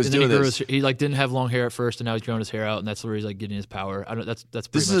someone was doing this. He like didn't have long hair at first, and now he's growing his hair out, and that's where he's like getting his power. That's pretty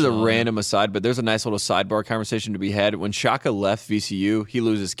this much is a random aside, but there's a nice little sidebar conversation to be had. When Shaka left VCU, he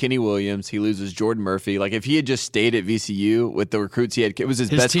loses Kenny Williams, he loses Jordan Murphy. Like if he had just stayed at VCU with the recruits he had, it was his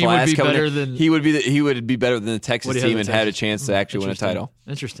best team class would be coming better in. than He would be better than the Texas team and had a chance to actually win a title.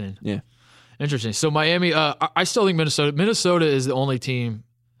 Interesting. Yeah. Interesting. So Miami, I still think Minnesota. Minnesota is the only team.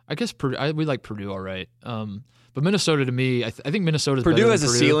 I guess Purdue, we like Purdue all right. But Minnesota to me, I think Minnesota's Purdue better has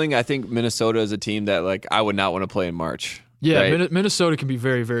than a ceiling. I think Minnesota is a team that like I would not want to play in March. Yeah, right? Minnesota can be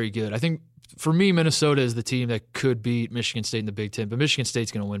very, very good. I think for me, Minnesota is the team that could beat Michigan State in the Big Ten, but Michigan State's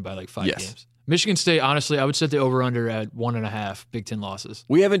going to win by like 5 games. Michigan State, honestly, I would set the over-under at 1.5 Big Ten losses.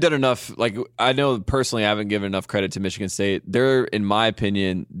 We haven't done enough. Like I know personally, I haven't given enough credit to Michigan State. They're, in my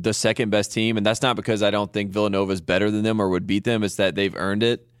opinion, the second best team, and that's not because I don't think Villanova is better than them or would beat them. It's that they've earned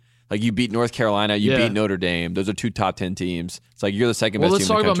it. Like you beat North Carolina, you beat Notre Dame. Those are 2 top 10 teams. It's like you're the second best team in the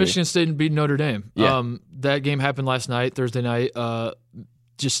country. Well, let's talk about Michigan State and beating Notre Dame. Yeah. That game happened last night, Thursday night.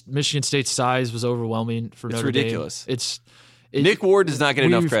 Just Michigan State's size was overwhelming for Notre Dame. Ridiculous. It's Nick Ward does not get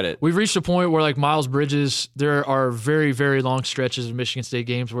enough credit. We've reached a point where like Miles Bridges, there are very, very long stretches of Michigan State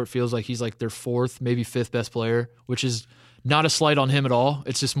games where it feels like he's like their 4th, maybe 5th best player, which is not a slight on him at all.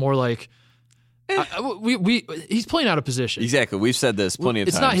 It's just more like he's playing out of position. Exactly. We've said this plenty of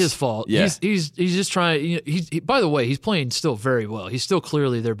times. It's not his fault. Yeah. He's just trying. You know, by the way, he's playing still very well. He's still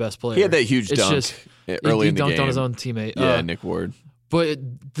clearly their best player. He had that huge dunk early in the game. He dunked on his own teammate. Yeah, Nick Ward. But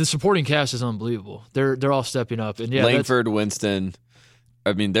the supporting cast is unbelievable. They're all stepping up. And yeah, Langford, Winston.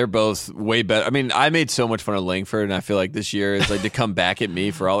 I mean, they're both way better. I mean, I made so much fun of Langford, and I feel like this year is like to come back at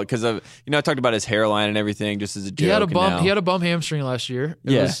me for all because of I talked about his hairline and everything just as a joke. He had a bum hamstring last year.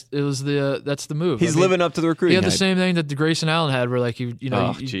 It was that's the move. He's living up to the recruiting. He had the hype. same thing that Grayson Allen had, where like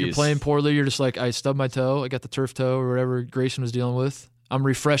you're playing poorly. You're just like, I stubbed my toe. I got the turf toe or whatever Grayson was dealing with. I'm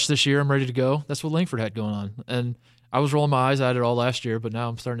refreshed this year. I'm ready to go. That's what Langford had going on, and I was rolling my eyes at it all last year. But now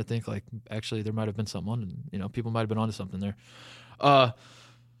I'm starting to think like actually there might have been something, and people might have been onto something there.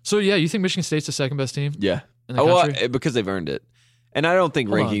 So, yeah, you think Michigan State's the second best team? Yeah. In the country? Because they've earned it. And I don't think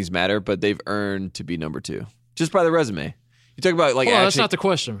rankings matter, but they've earned to be number 2. Just by the resume. You talk about, like, that's not the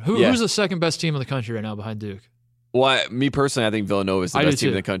question. Who's the second best team in the country right now behind Duke? Well, me personally, I think Villanova is the best team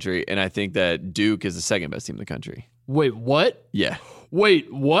in the country, and I think that Duke is the second best team in the country. Wait, what? Yeah.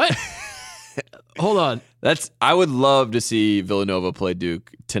 Wait, what? Hold on. I would love to see Villanova play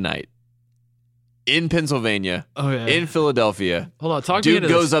Duke tonight. In Pennsylvania, in Philadelphia. Hold on, talk Duke me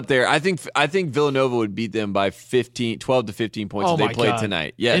goes up there. I think Villanova would beat them by 12 to 15 points if they played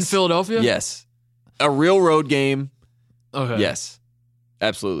tonight. Yes. In Philadelphia? Yes. A real road game. Okay. Yes.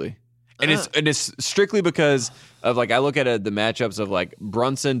 Absolutely. And it's strictly because of like I look at the matchups of like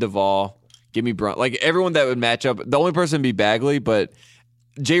Brunson, Duvall, give me Brunson. Like everyone that would match up. The only person would be Bagley, but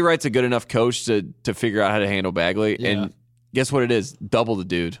Jay Wright's a good enough coach to figure out how to handle Bagley. Yeah. And guess what it is? Double the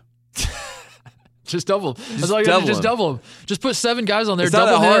dude. Just double. That's all you got to just double him. Just put 7 guys on there. It's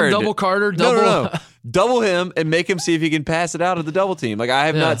double not him, hard. double Carter, double. No. Double him and make him see if he can pass it out of the double team. Like I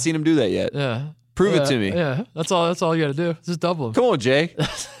have not seen him do that yet. Yeah. Prove it to me. Yeah. That's all you got to do. Just double him. Come on, Jay.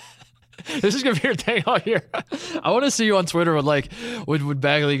 This is gonna be your thing all year. I want to see you on Twitter with like when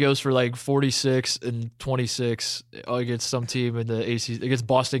Bagley goes for like 46 and 26 against some team in the ACC against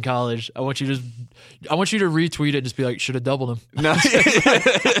Boston College. I want you to retweet it and just be like, should have doubled him. No,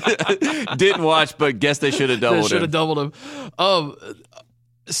 didn't watch, but guess they should have doubled him. Should have doubled him.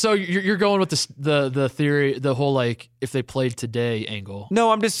 So you're going with the theory, the whole like if they played today angle.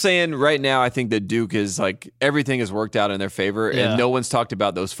 No, I'm just saying right now I think that Duke is like everything has worked out in their favor, and no one's talked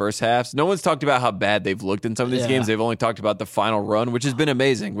about those first halves. No one's talked about how bad they've looked in some of these games. They've only talked about the final run, which has been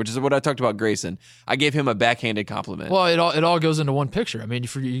amazing. Which is what I talked about Grayson. I gave him a backhanded compliment. Well, it all goes into one picture. I mean,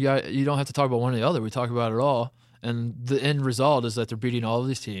 you don't have to talk about one or the other. We talk about it all, and the end result is that they're beating all of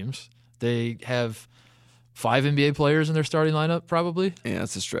these teams. They have 5 NBA players in their starting lineup, probably. Yeah,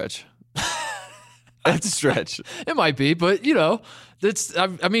 that's a stretch. That's a stretch. It might be, but that's.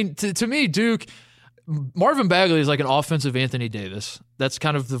 I mean, to me, Duke, Marvin Bagley is like an offensive Anthony Davis. That's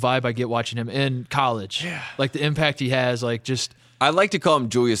kind of the vibe I get watching him in college. Yeah, like the impact he has. Like just, I like to call him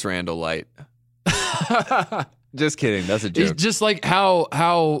Julius Randle light. Just kidding. That's a He's joke. just like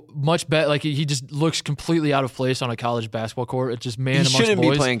how much better. Like he just looks completely out of place on a college basketball court. It's just man He amongst shouldn't be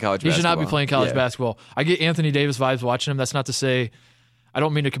boys. playing college He should not be basketball. playing college Yeah. basketball. I get Anthony Davis vibes watching him. That's not to say I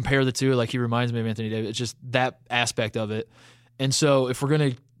don't mean to compare the two. Like he reminds me of Anthony Davis. It's just that aspect of it. And so if we're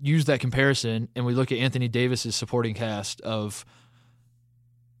gonna use that comparison and we look at Anthony Davis's supporting cast of,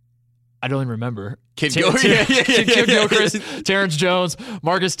 I don't even remember. Kid Kid Gilchrist, Terrence Jones,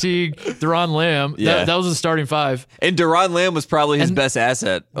 Marcus Teague, Deron Lamb. Yeah. That was the starting five. And Deron Lamb was probably his And best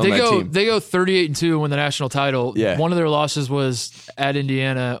asset on that team. They go 38-2 and win the national title. Yeah. One of their losses was at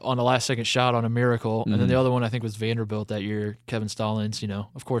Indiana on a last second shot on a miracle, and then Mm-hmm. the other one I think was Vanderbilt that year. Kevin Stallings,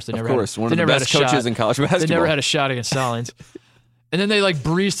 of course they never Of course, had, one they of the never had best a coaches shot. in college basketball. They never had a shot against Stallings. And then they like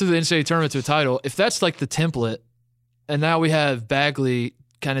breezed through the NCAA tournament to a title. If that's like the template, and now we have Bagley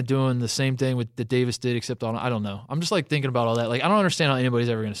kind of doing the same thing that Davis did, except on, I don't know. I'm just like thinking about all that. Like, I don't understand how anybody's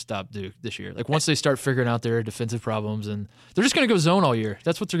ever going to stop Duke this year. Like, once they start figuring out their defensive problems, and they're just going to go zone all year.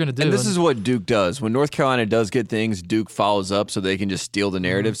 That's what they're going to do. And this is what Duke does. When North Carolina does get things, Duke follows up so they can just steal the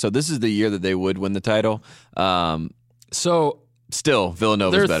narrative. So this is the year that they would win the title. So Still,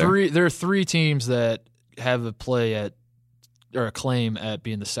 Villanova's better. there are three teams that have a play at, or a claim at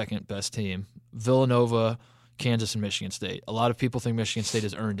being the second best team: Villanova, Kansas, and Michigan State. A lot of people think Michigan State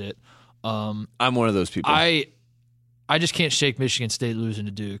has earned it. I'm one of those people. I just can't shake Michigan State losing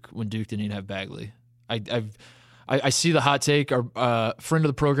to Duke when Duke didn't even have Bagley. I see the hot take. Our friend of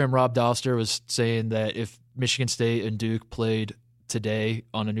the program, Rob Doster, was saying that if Michigan State and Duke played today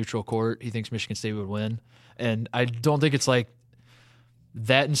on a neutral court, he thinks Michigan State would win. And I don't think it's like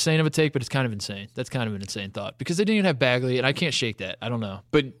that insane of a take, but it's kind of insane. That's kind of an insane thought because they didn't even have Bagley, and I can't shake that. I don't know.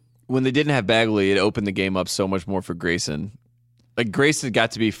 But when they didn't have Bagley, it opened the game up so much more for Grayson. Like Grayson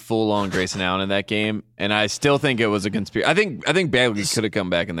got to be full on Grayson Allen in that game, and I still think it was a conspiracy. I think Bagley could have come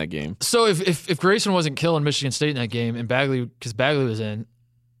back in that game. So if Grayson wasn't killing Michigan State in that game, and Bagley, because Bagley was in,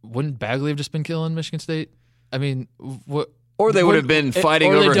 wouldn't Bagley have just been killing Michigan State? I mean, what? Or they would have been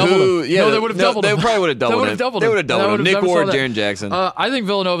fighting or they over doubled who. him. Yeah, No, they would have doubled They him. probably would have doubled They would him. have doubled They him. would have doubled him. They Nick would have Ward, saw that. Jaren Jackson. I think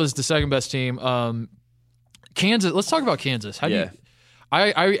Villanova is the second best team. Kansas. Let's talk about Kansas. How do Yeah. you?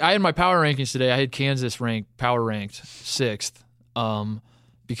 I had my power rankings today. I had Kansas power ranked 6th,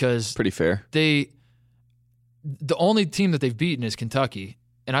 because Pretty fair. the only team that they've beaten is Kentucky,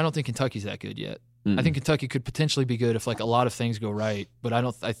 and I don't think Kentucky's that good yet. I think Kentucky could potentially be good if like a lot of things go right, but I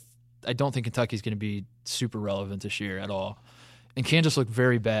don't think Kentucky's going to be super relevant this year at all. And Kansas looked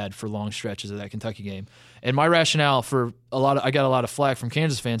very bad for long stretches of that Kentucky game. And my rationale for I got a lot of flack from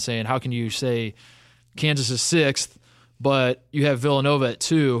Kansas fans saying, how can you say Kansas is 6th, but you have Villanova at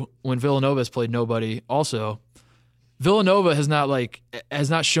 2 when Villanova has played nobody also? Villanova has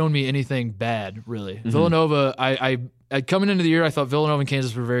not shown me anything bad, really. Villanova, I coming into the year, I thought Villanova and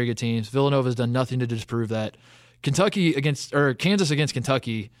Kansas were very good teams. Villanova has done nothing to disprove that. Kansas against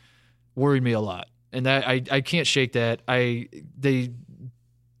Kentucky worried me a lot, and that I can't shake that. They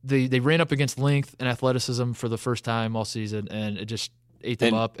ran up against length and athleticism for the first time all season, and it just ate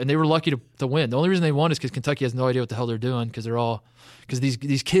them up. And they were lucky to win. The only reason they won is because Kentucky has no idea what the hell they're doing because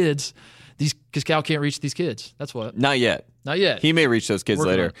these kids. Because Cal can't reach these kids. That's what. Not yet. Not yet. He may reach those kids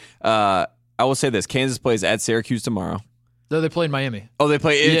Working later. I will say this: Kansas plays at Syracuse tomorrow. Though they play in Miami. Oh, they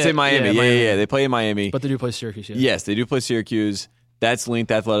play. It's in Miami. yeah, Yeah, Miami. yeah. They play in Miami. But they do play Syracuse, yeah. Yes, they do play Syracuse. That's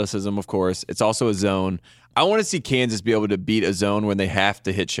linked athleticism, of course. It's also a zone. I want to see Kansas be able to beat a zone when they have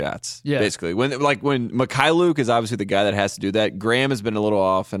to hit shots. Yeah. Basically, when Mikhailuk is obviously the guy that has to do that. Graham has been a little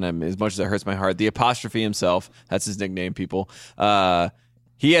off, and as much as it hurts my heart, the apostrophe himself—that's his nickname. People.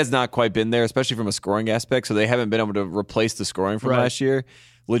 He has not quite been there, especially from a scoring aspect. So they haven't been able to replace the scoring from last year.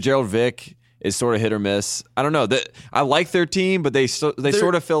 LeGerald Vick is sort of hit or miss. I don't know. I like their team, but they sort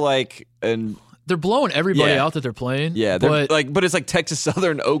of feel like They're blowing everybody Yeah. out that they're playing. yeah, they're but but it's like Texas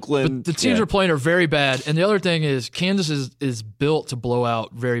Southern, Oakland. the teams yeah. are playing are very bad. And the other thing is Kansas is built to blow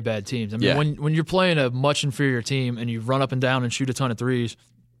out very bad teams. I mean, Yeah. when you're playing a much inferior team and you run up and down and shoot a ton of threes,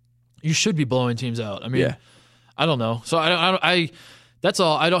 you should be blowing teams out. I mean, Yeah. I don't know. So I that's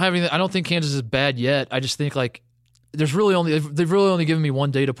all. I don't have anything. I don't think Kansas is bad yet. I just think like they've really only given me one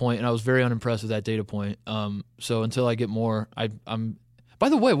data point, and I was very unimpressed with that data point. So until I get more, I'm. By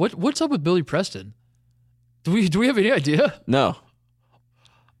the way, what's up with Billy Preston? Do we have any idea? No.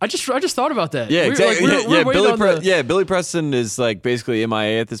 I just thought about that. Yeah, exactly. We're waiting on Billy Preston is like basically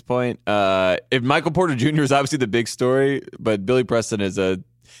MIA at this point. If Michael Porter Jr. is obviously the big story, but Billy Preston is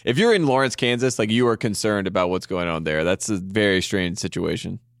if you're in Lawrence, Kansas, like you are concerned about what's going on there. That's a very strange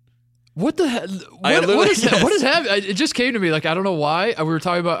situation. What the hell? literally- What is that? yes. What is happening? It just came to me. Like, I don't know why. We were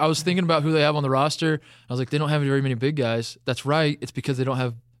talking about, I was thinking about who they have on the roster. I was like, they don't have very many big guys. That's right. It's because they don't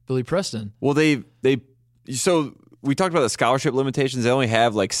have Billy Preston. Well, they So we talked about the scholarship limitations. They only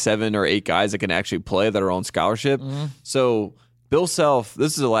have like 7 or 8 guys that can actually play that are on scholarship. So Bill Self,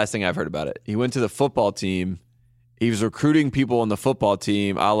 this is the last thing I've heard about it. He went to the football team. He was recruiting people on the football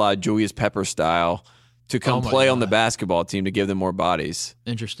team, a la Julius Pepper style, to come play on the basketball team to give them more bodies.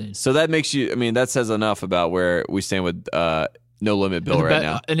 Interesting. So that makes you, I mean, that says enough about where we stand with No Limit Bill right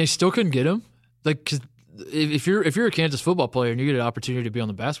now. And they still couldn't get him? Like, because if you're a Kansas football player and you get an opportunity to be on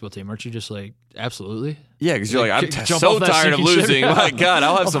the basketball team, aren't you just like, absolutely? Yeah, because you're like, I'm so tired of losing. My God,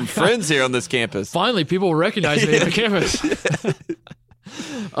 I'll have some friends here on this campus. Finally, people will recognize me on the campus.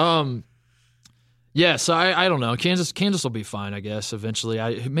 Yeah, so I don't know. Kansas will be fine, I guess.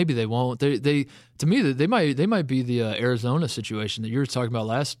 Eventually, maybe they won't. They to me they might be the Arizona situation that you were talking about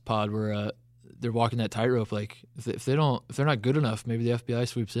last pod, where they're walking that tightrope. Like if they're not good enough, maybe the FBI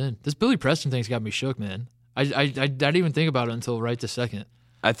sweeps in. This Billy Preston thing's got me shook, man. I didn't even think about it until right this second.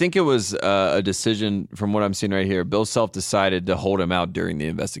 I think it was a decision from what I'm seeing right here. Bill Self decided to hold him out during the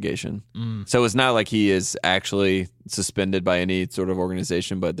investigation. So it's not like he is actually suspended by any sort of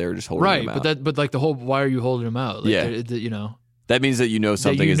organization, but they were just holding him out. But like the whole, why are you holding him out? Like, you know. That means that you know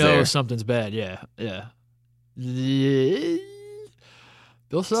something is there. Something's bad, yeah.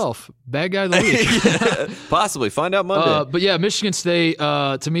 Bill Self, bad guy of the week. Possibly. Find out Monday. But yeah, Michigan State,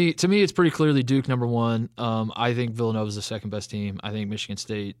 to me, it's pretty clearly Duke number 1. I think Villanova's the second best team. I think Michigan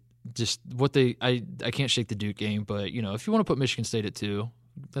State, just what I can't shake the Duke game, but you know, if you want to put Michigan State at 2,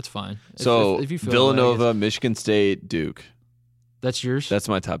 that's fine. If you feel Villanova, Michigan State, Duke. That's yours? That's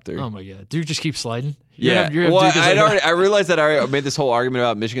my top 3. Oh my God. Duke just keeps sliding? Well, I realized that I made this whole argument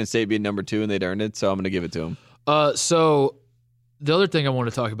about Michigan State being number 2 and they'd earned it, so I'm going to give it to them. So the other thing I want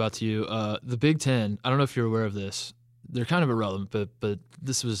to talk about to you, the Big Ten, I don't know if you're aware of this. They're kind of irrelevant, but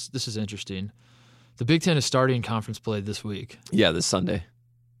this is interesting. The Big Ten is starting conference play this week. Yeah, this Sunday.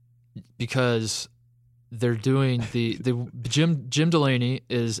 Because they're doing the Jim Delaney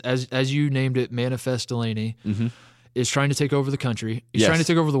is, as you named it, Manifest Delaney, is trying to take over the country. He's trying to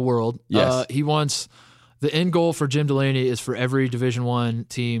take over the world. Yes. He wants, the end goal for Jim Delaney is for every Division I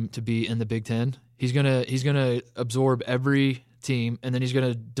team to be in the Big Ten. He's gonna absorb every team, and then he's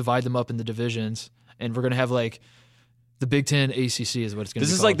going to divide them up into divisions, and we're going to have like the Big Ten ACC is what it's going to be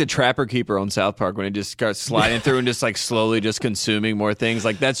This is called. like the Trapper Keeper on South Park when he just starts sliding through and just like slowly just consuming more things.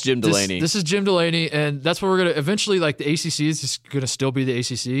 Like that's Jim Delaney. This is Jim Delaney, and that's what we're going to eventually, like the ACC is just going to still be the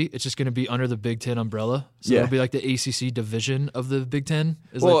ACC. It's just going to be under the Big Ten umbrella. So it'll be like the ACC division of the Big Ten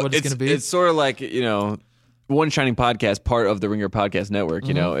is like what it's going to be. It's sort of like, you know, One Shining Podcast, part of the Ringer Podcast Network.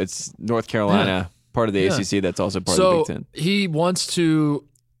 You know, it's North Carolina. Part of the ACC that's also part of the Big Ten. He wants to.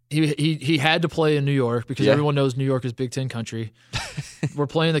 He had to play in New York because everyone knows New York is Big Ten country. We're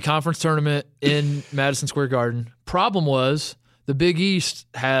playing the conference tournament in Madison Square Garden. Problem was the Big East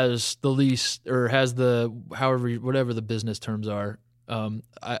has the least, or has the whatever the business terms are. I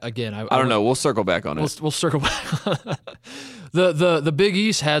don't know. We'll circle back on it. We'll circle back. The Big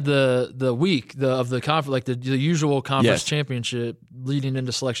East had the week of the conference, like the usual conference championship leading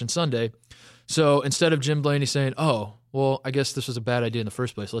into Selection Sunday. So instead of Jim Delaney saying, "Oh, well, I guess this was a bad idea in the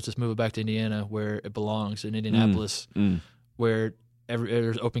first place. Let's just move it back to Indiana where it belongs, in Indianapolis, where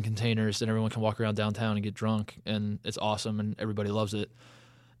there's open containers and everyone can walk around downtown and get drunk, and it's awesome and everybody loves it.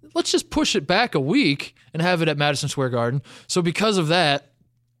 Let's just push it back a week and have it at Madison Square Garden." So because of that,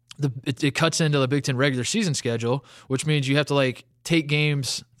 it cuts into the Big Ten regular season schedule, which means you have to like take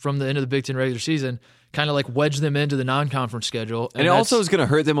games from the end of the Big Ten regular season, kind of like wedge them into the non-conference schedule. And it also is going to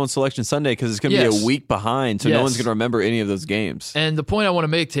hurt them on Selection Sunday because it's going to be a week behind, so no one's going to remember any of those games. And the point I want to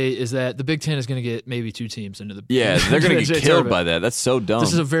make, Tate, is that the Big Ten is going to get maybe 2 teams into the they're going to get killed by that. That's so dumb.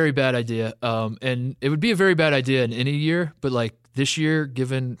 This is a very bad idea. And it would be a very bad idea in any year, but like this year,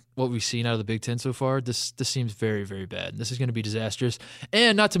 given what we've seen out of the Big Ten so far, this seems very, very bad. This is going to be disastrous.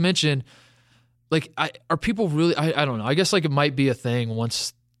 And not to mention, like, are people really, I don't know. I guess like it might be a thing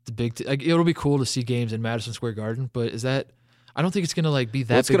once the Big Ten, like, it'll be cool to see games in Madison Square Garden, but is that, I don't think it's going to like be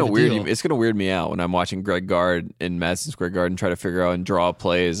that big of a deal. It's going to weird me out when I'm watching Greg Gard in Madison Square Garden try to figure out and draw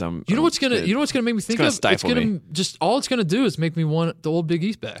plays. You know what's going to make me think of? It's going to just, all it's going to do is make me want the old Big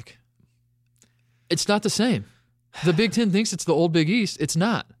East back. It's not the same. The Big Ten thinks it's the old Big East. It's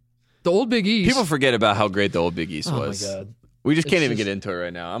not. The old Big East. People forget about how great the old Big East was. Oh my God. We just can't even get into it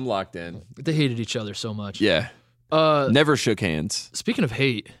right now. I'm locked in. They hated each other so much. Yeah. Never shook hands. Speaking of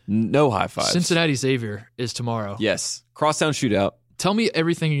hate, no high fives. Cincinnati Xavier is tomorrow. Yes. Crosstown shootout. Tell me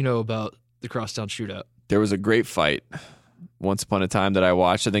everything you know about the Crosstown shootout. There was a great fight once upon a time that I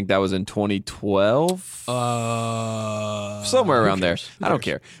watched. I think that was in 2012. Somewhere around there. I don't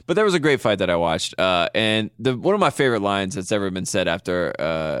care. But there was a great fight that I watched. And one of my favorite lines that's ever been said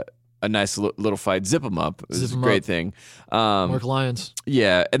after a nice little fight. Zip them up. It was Zip a 'em great up. thing. Mark Lyons.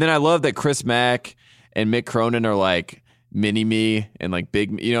 Yeah, and then I love that Chris Mack and Mick Cronin are like mini me and like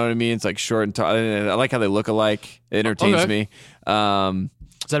big. You know what I mean? It's like short and tall. I like how they look alike. It entertains me.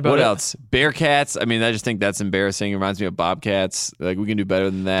 Is that about What it? else? Bearcats. I mean, I just think that's embarrassing. It reminds me of Bobcats. Like we can do better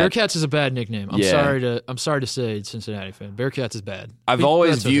than that. Bearcats is a bad nickname. I'm sorry to say, Cincinnati fan. Bearcats is bad. I've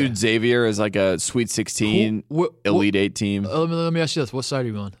always That's viewed okay. Xavier as like a Sweet 16, Elite 8 team. Let me ask you this: what side are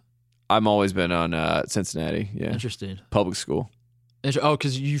you on? I've always been on Cincinnati. Yeah, Interesting. public school.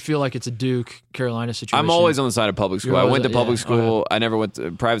 Because you feel like it's a Duke Carolina situation. I'm always on the side of public school. You're I always went to public yeah. school. I never went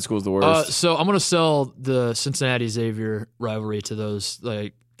to private school. Is the worst. So I'm gonna sell the Cincinnati Xavier rivalry to those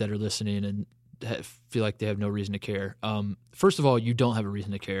like that are listening and feel like they have no reason to care. First of all, you don't have a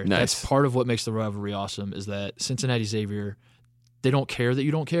reason to care. Nice. That's part of what makes the rivalry awesome. Is that Cincinnati Xavier, they don't care that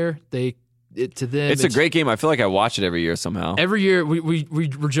you don't care. To them, it's a great game. I feel like I watch it every year somehow. Every year, we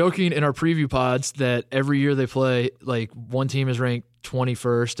were joking in our preview pods that every year they play, like one team is ranked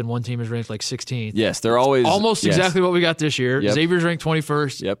 21st and one team is ranked like 16th. Yes, they're always Almost exactly what we got this year. Yep. Xavier's ranked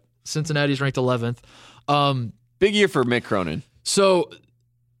 21st. Yep. Cincinnati's ranked 11th. Big year for Mick Cronin. So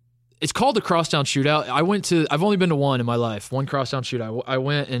it's called the Crosstown Shootout. I've only been to one in my life, one Crosstown Shootout. I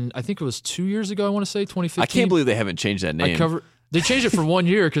went, and I think it was 2 years ago, I want to say, 2015. I can't believe they haven't changed that name. They changed it for 1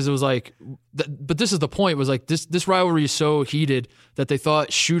 year because it was like, but this is the point, was like this rivalry is so heated that they thought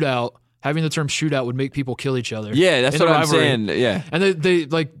shootout, having the term shootout would make people kill each other. Yeah, that's in the what I'm rivalry. saying. Yeah. And they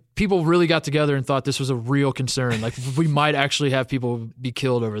like, people really got together and thought this was a real concern. Like we might actually have people be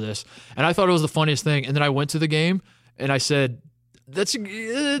killed over this. And I thought it was the funniest thing. And then I went to the game and I said, it's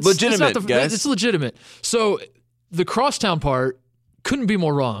legitimate, guys. It's legitimate. So the crosstown part couldn't be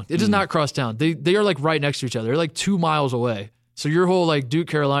more wrong. It is not crosstown. They are like right next to each other. They're like 2 miles away. So your whole like Duke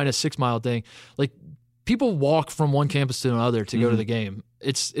Carolina 6 mile thing, like people walk from one campus to another to go to the game.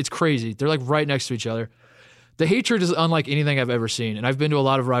 It's crazy. They're like right next to each other. The hatred is unlike anything I've ever seen, and I've been to a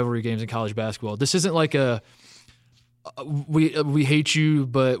lot of rivalry games in college basketball. This isn't like a we hate you,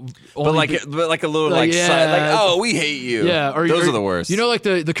 but like a little like, side, like, oh, we hate you. Yeah, those are the worst. You know, like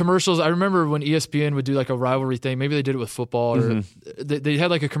the commercials. I remember when ESPN would do like a rivalry thing. Maybe they did it with football, or they had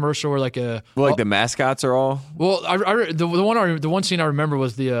like a commercial where like the mascots are all. Well, the one scene I remember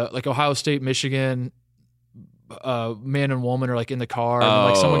was the like Ohio State, Michigan. Man and woman are like in the car, and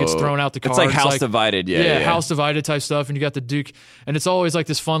like someone gets thrown out the car. It's like House Divided, yeah, House Divided type stuff. And you got the Duke, and it's always like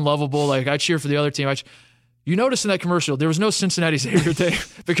this fun, lovable. Like I cheer for the other team. You notice in that commercial there was no Cincinnati Xavier thing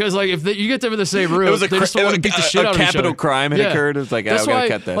because like if you get them in the same room, they just don't want to beat the shit out of each other. A capital crime had occurred. It's like that's I gotta why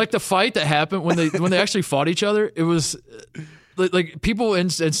cut that. like the fight that happened when they actually fought each other. It was like people in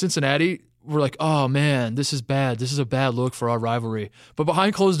Cincinnati were like, oh man, this is bad. This is a bad look for our rivalry. But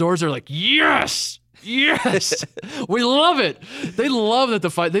behind closed doors, they're like, yes, we love it. They love that the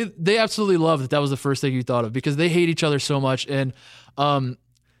fight. They absolutely love that was the first thing you thought of because they hate each other so much. And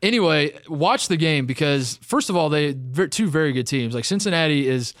anyway, watch the game because first of all, they two very good teams. Like Cincinnati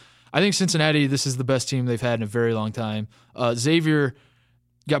is, I think Cincinnati, this is the best team they've had in a very long time. Xavier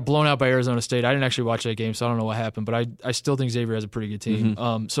got blown out by Arizona State. I didn't actually watch that game, so I don't know what happened, but I still think Xavier has a pretty good team.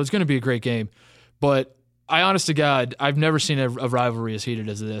 So it's going to be a great game. But I honest to God, I've never seen a rivalry as heated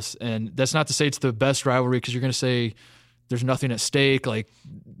as this. And that's not to say it's the best rivalry because you're going to say there's nothing at stake. Like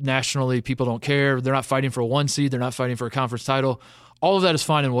nationally, people don't care. They're not fighting for a 1 seed. They're not fighting for a conference title. All of that is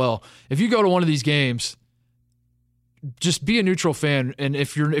fine and well. If you go to one of these games, just be a neutral fan. And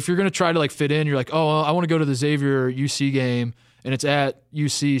if you're going to try to like fit in, you're like, oh, well, I want to go to the Xavier UC game and it's at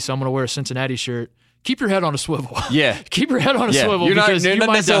UC, so I'm going to wear a Cincinnati shirt. Keep your head on a swivel. Yeah. Keep your head on a swivel. You're because not you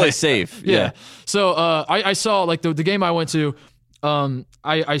might necessarily die. safe. Yeah. So I saw like the game I went to.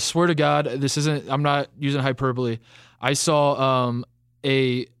 I swear to God, I'm not using hyperbole. I saw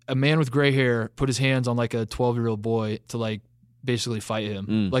a man with gray hair put his hands on like a 12-year-old boy to like basically fight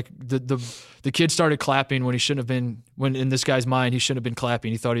him. Like the kid started clapping when he shouldn't have been. When in this guy's mind he shouldn't have been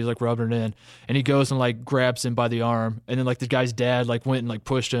clapping. He thought he was like rubbing it in, and he goes and like grabs him by the arm, and then like the guy's dad like went and like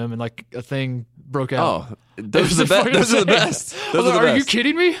pushed him, and like a thing broke out. Oh, those are the best. Those are the best. Are you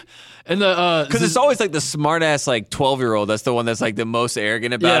kidding me? And because it's always like the smart ass like 12-year-old. That's the one that's like the most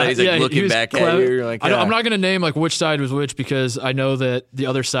arrogant about it. He's like looking back at you. You're like, I'm not going to name like which side was which because I know that the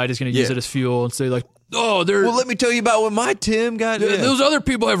other side is going to use it as fuel and say like, oh, they're. Well, let me tell you about what my Tim got. Those other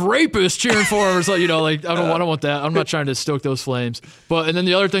people have rapists cheering for him. Or so, like I don't want that. I'm not trying to stoke those flames. But and then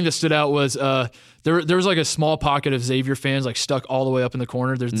the other thing that stood out was there was like a small pocket of Xavier fans like stuck all the way up in the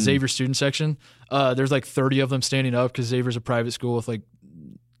corner. There's the Xavier student section. There's like 30 of them standing up because Xavier's a private school with like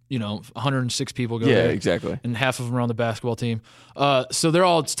 106 people go there. Yeah, exactly. And half of them are on the basketball team. So they're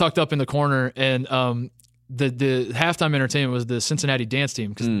all tucked up in the corner, and the halftime entertainment was the Cincinnati dance team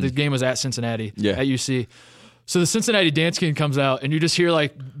because the game was at Cincinnati at UC. So the Cincinnati dance team comes out, and you just hear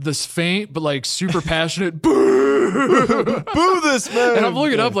like this faint but like super passionate boo, Boo this man! and I'm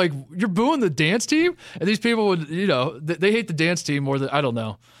looking up like, you're booing the dance team, and these people would, they hate the dance team more than, I don't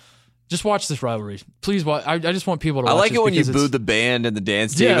know. Just watch this rivalry, please. Watch. I just want people to watch. I like this it when you because boo the band and the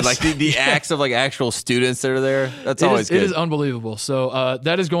dance team, Yes. and like the acts of like actual students that are there. That's always good. It is unbelievable. So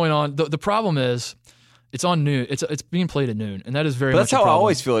that is going on. The problem is, it's on noon. It's being played at noon, and that is very. But that's much a how I problem.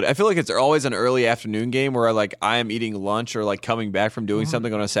 always feel it. I feel like it's always an early afternoon game where like I am eating lunch or like coming back from doing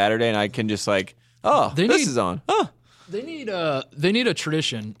something on a Saturday, and I can just like, this is on. They need a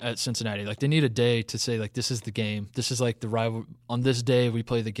tradition at Cincinnati. Like they need a day to say like, this is the game. This is like the rival. On this day we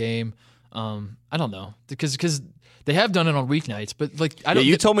play the game. I don't know because they have done it on weeknights, but like I don't.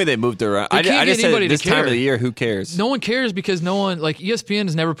 You told me they moved around. I can't just get anybody said to this time care. of the year, who cares? No one cares because no one like ESPN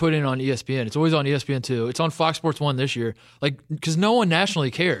has never put it on ESPN. It's always on ESPN2. It's on Fox Sports 1 this year. Like because no one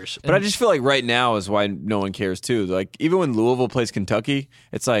nationally cares. But I just feel like right now is why no one cares too. Like even when Louisville plays Kentucky,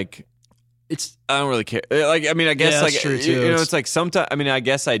 it's like I don't really care. Like I mean, I guess that's like true, too. you know, it's like sometimes. I mean, I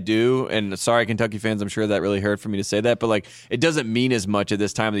guess I do. And sorry, Kentucky fans, I'm sure that really hurt for me to say that. But like, it doesn't mean as much at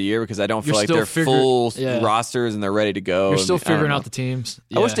this time of the year because I don't feel You're like still they're full yeah. rosters and they're ready to go. You're still I don't figuring know. out the teams.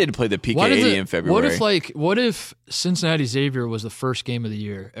 I wish Yeah. they'd play the PK Why does 80 it- in February. What if Cincinnati Xavier was the first game of the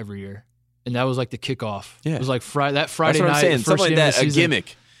year every year, and that was like the kickoff? Yeah. It was like Friday That's night. what I'm saying. the first Something like game of that. the A season.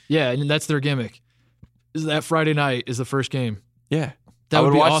 gimmick. Yeah, and that's their gimmick. Is that Friday night is the first game? Yeah. That I would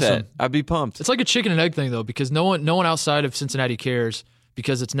would be watch awesome. that. I'd be pumped. It's like a chicken and egg thing though, because no one outside of Cincinnati cares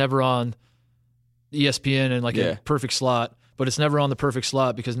because it's never on ESPN in like Yeah. a perfect slot, but it's never on the perfect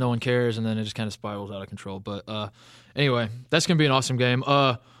slot because no one cares, and then it just kind of spirals out of control. But anyway, that's gonna be an awesome game.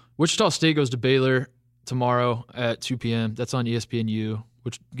 Wichita State goes to Baylor tomorrow at 2 p.m. That's on ESPNU.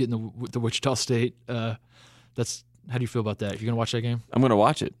 Which getting the Wichita State. That's how do you feel about that? You're gonna watch that game? I'm going to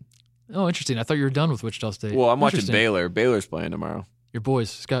watch it. Oh, interesting. I thought you were done with Wichita State. Well, I'm watching Interesting. Baylor. Baylor's playing tomorrow. Your boys,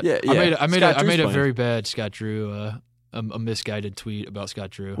 Scott. Yeah, I yeah. made Scott a Drew's playing. very bad Scott Drew, a misguided tweet about Scott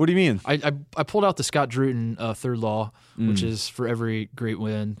Drew. What do you mean? I pulled out the Scott Drewton third law, which is for every great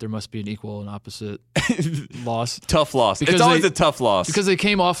win there must be an equal and opposite loss. Tough loss. Because It's always they- a tough loss. Because they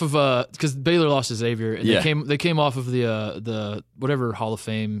came off of because Baylor lost to Xavier, and Yeah. they came off of the whatever Hall of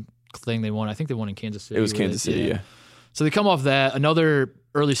Fame thing they won. I think they won in Kansas City. it was Kansas City, yeah. So they come off that, another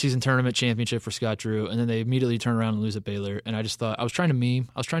early season tournament championship for Scott Drew, and then they immediately turn around and lose at Baylor. And I just thought, I was trying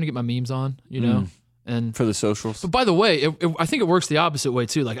to get my memes on, and For the socials. but by the way, I think it works the opposite way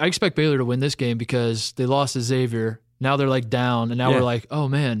too. Like I expect Baylor to win this game because they lost to Xavier. Now they're like down, and now Yeah. we're like, oh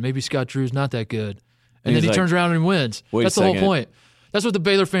man, maybe Scott Drew's not that good. And then he's he like, turns around and wins. "Wait a That's the whole second." point. That's what the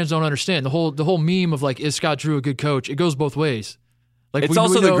Baylor fans don't understand. The whole meme of like, is Scott Drew a good coach? It goes both ways. Like It's we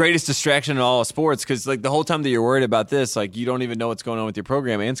also the know- greatest distraction in all of sports because, like, the whole time that you're worried about this, like, you don't even know what's going on with your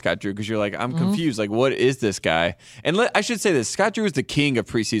program and Scott Drew because you're like, I'm confused. Like, what is this guy? And I should say this: Scott Drew is the king of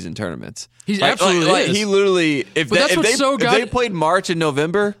preseason tournaments. He's absolutely is. He literally, if that's what's so they played March and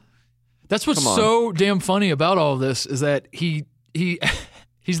November, That's what's Come on. so damn funny about all of this is that he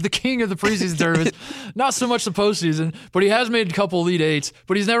he's the king of the preseason tournaments. Not so much the postseason, but he has made a couple Elite Eights,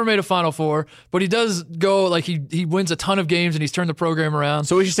 but he's never made a Final Four. But he does go like he wins a ton of games and he's turned the program around.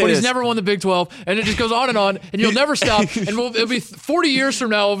 So we should say but he's this. never won the Big 12, and it just goes on, and you'll never stop. And it'll be 40 years from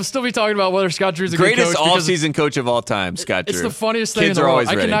now, we'll still be talking about whether Scott Drew's a greatest good coach. because all-season coach of all time, Scott Drew. it's the funniest thing Kids in the are world. always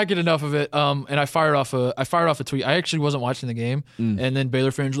I ready. cannot get enough of it. And I fired off a tweet. I actually wasn't watching the game, and then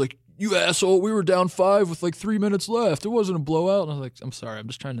Baylor fans were like, "You asshole! We were down 5 with like 3 minutes left. It wasn't a blowout." And I was like, "I'm sorry. I'm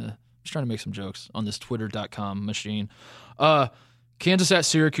just trying to make some jokes on this Twitter.com machine." Kansas at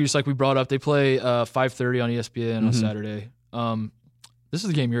Syracuse, like we brought up, they play 5:30 on ESPN on Saturday. This is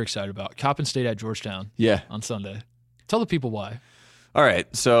the game you're excited about. Coppin State at Georgetown Yeah. on Sunday. Tell the people why. All right,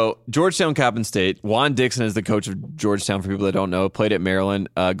 so Georgetown, Coppin State. Juan Dixon is the coach of Georgetown, for people that don't know. Played at Maryland,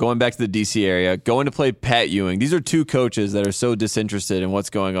 going back to the D.C. area, going to play Pat Ewing. These are two coaches that are so disinterested in what's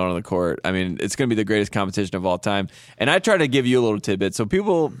going on the court. I mean, it's going to be the greatest competition of all time. And I try to give you a little tidbit. So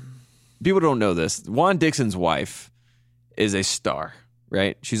people don't know this. Juan Dixon's wife is a star,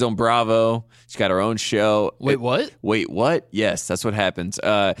 right? She's on Bravo. She's got her own show. Wait, what? Wait, what? Yes, that's what happens.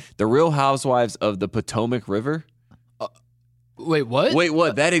 The Real Housewives of the Potomac River. Wait, what? Wait,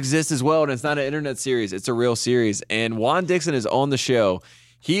 what? That exists as well, and it's not an internet series. It's a real series. And Juan Dixon is on the show.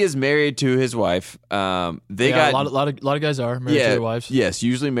 He is married to his wife. They Yeah, got a lot of guys are married to their wives. Yes,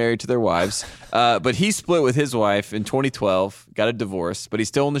 usually married to their wives. But he split with his wife in 2012, got a divorce, but he's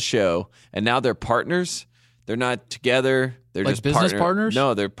still on the show. And now they're partners. They're not together. They're Like just business partners?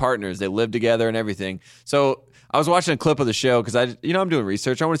 No, they're partners. They live together and everything. So I was watching a clip of the show because I'm doing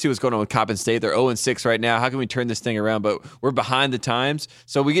research. I want to see what's going on with Coppin State. They're 0-6 right now. How can we turn this thing around? But we're behind the times.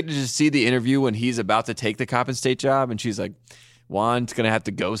 So we get to just see the interview when he's about to take the Coppin State job. And she's like, Juan's going to have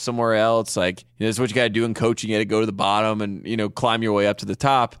to go somewhere else. Like, this is what you got to do in coaching. You got to go to the bottom and, climb your way up to the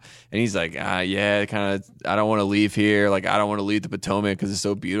top. And he's like, yeah, kind of, I don't want to leave here. Like, I don't want to leave the Potomac because it's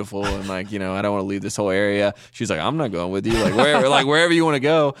so beautiful. And like, I don't want to leave this whole area. She's like, I'm not going with you. Like, wherever you want to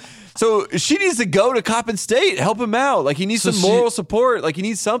go. So she needs to go to Coppin State, help him out. Like, he needs some moral support. Like, he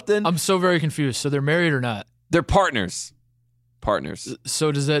needs something. I'm so very confused. So they're married or not? They're partners.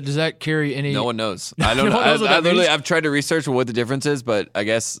 So does that carry any? No one knows. I don't know. I've tried to research what the difference is, but I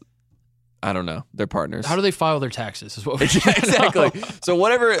guess I don't know. They're partners. How do they file their taxes? Is what we're exactly. So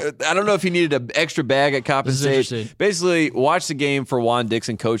whatever. I don't know if he needed an extra bag at Coppin State. Basically, watch the game for Juan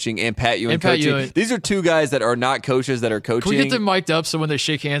Dixon coaching and Pat Ewing coaching. These are two guys that are not coaches that are coaching. Can we get them mic'd up so when they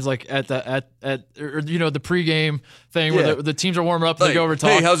shake hands, like at the pregame thing where the teams are warming up, and they go over talk.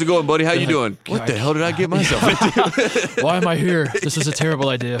 Hey, how's it going, buddy? How you doing? What the hell did I get myself into? Why am I here? This is a terrible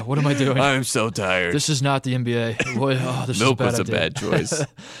idea. What am I doing? I'm so tired. This is not the NBA. This Milk is was a bad choice.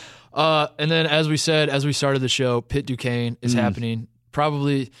 And then, as we said, as we started the show, Pitt Duquesne is happening.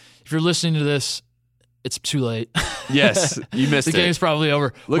 Probably, if you're listening to this, it's too late. Yes, you missed it. The game's probably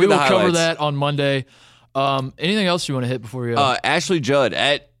over. We will cover that on Monday. Anything else you want to hit before we go? Ashley Judd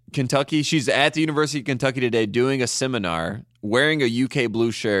at Kentucky. She's at the University of Kentucky today doing a seminar wearing a UK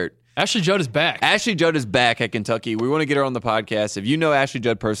blue shirt. Ashley Judd is back. Ashley Judd is back at Kentucky. We want to get her on the podcast. If you know Ashley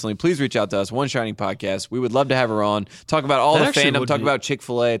Judd personally, please reach out to us, One Shining Podcast. We would love to have her on. Talk about all the fandom. Talk about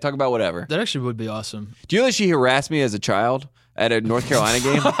Chick-fil-A. Talk about whatever. That actually would be awesome. Do you know that she harassed me as a child at a North Carolina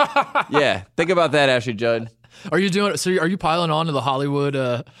game? Yeah. Think about that, Ashley Judd. Are you piling on to the Hollywood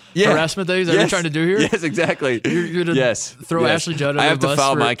harassment things that you're trying to do here? Yes, exactly. You're going to throw Ashley Judd under I have the bus to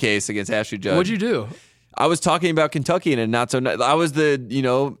file my case against Ashley Judd. What'd you do? I was talking about Kentucky and not so. I was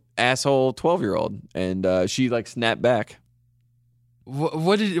the asshole 12-year-old, and she snapped back.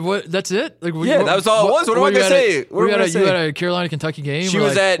 What? That's it? That was all it was. What am I gonna say? You had a Carolina Kentucky game. She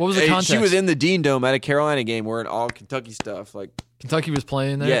was at. What was the context? She was in the Dean Dome at a Carolina game wearing all Kentucky stuff. Like Kentucky was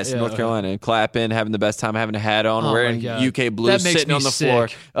playing there. Yes, North Carolina, clapping, having the best time, having a hat on, wearing UK blue, sitting on the floor,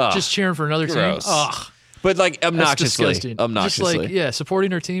 just cheering for another team. Ugh. But obnoxiously. Just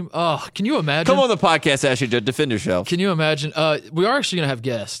supporting her team. Oh, can you imagine? Come on the podcast, Ashley Judd, defend yourself. Can you imagine? We are actually going to have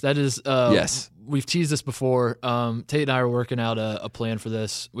guests. That is, yes. We've teased this before. Tate and I are working out a plan for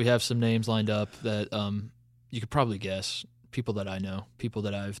this. We have some names lined up that you could probably guess. People that I know, people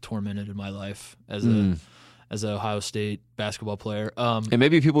that I've tormented in my life as an Ohio State basketball player. And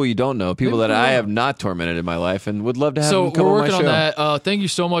maybe people you don't know, people that I have not tormented in my life and would love to have them come on my show. So we're working on that. Thank you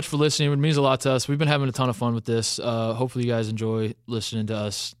so much for listening. It means a lot to us. We've been having a ton of fun with this. Hopefully you guys enjoy listening to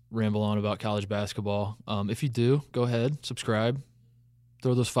us ramble on about college basketball. If you do, go ahead, subscribe,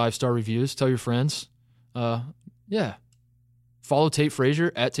 throw those 5-star reviews, tell your friends. Follow Tate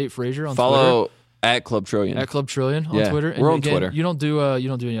Frazier at Tate Frazier on Twitter. Follow at Club Trillion. At Club Trillion on Twitter. We're on Twitter. You don't do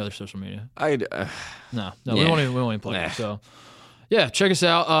any other social media. No, we won't even plug it. So, check us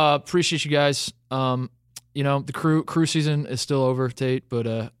out. Appreciate you guys. The crew season is still over, Tate, but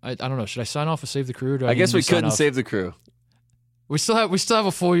I don't know. Should I sign off and save the crew? I guess we couldn't save the crew. We still have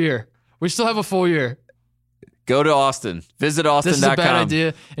a full year. Go to Austin. Visit Austin.com. This is a bad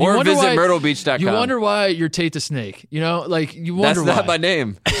idea. And or visit MyrtleBeach.com. You wonder why you're Tate the Snake. You wonder That's not my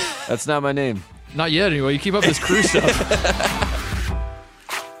name. That's not my name. Not yet, anyway. You keep up this crew stuff.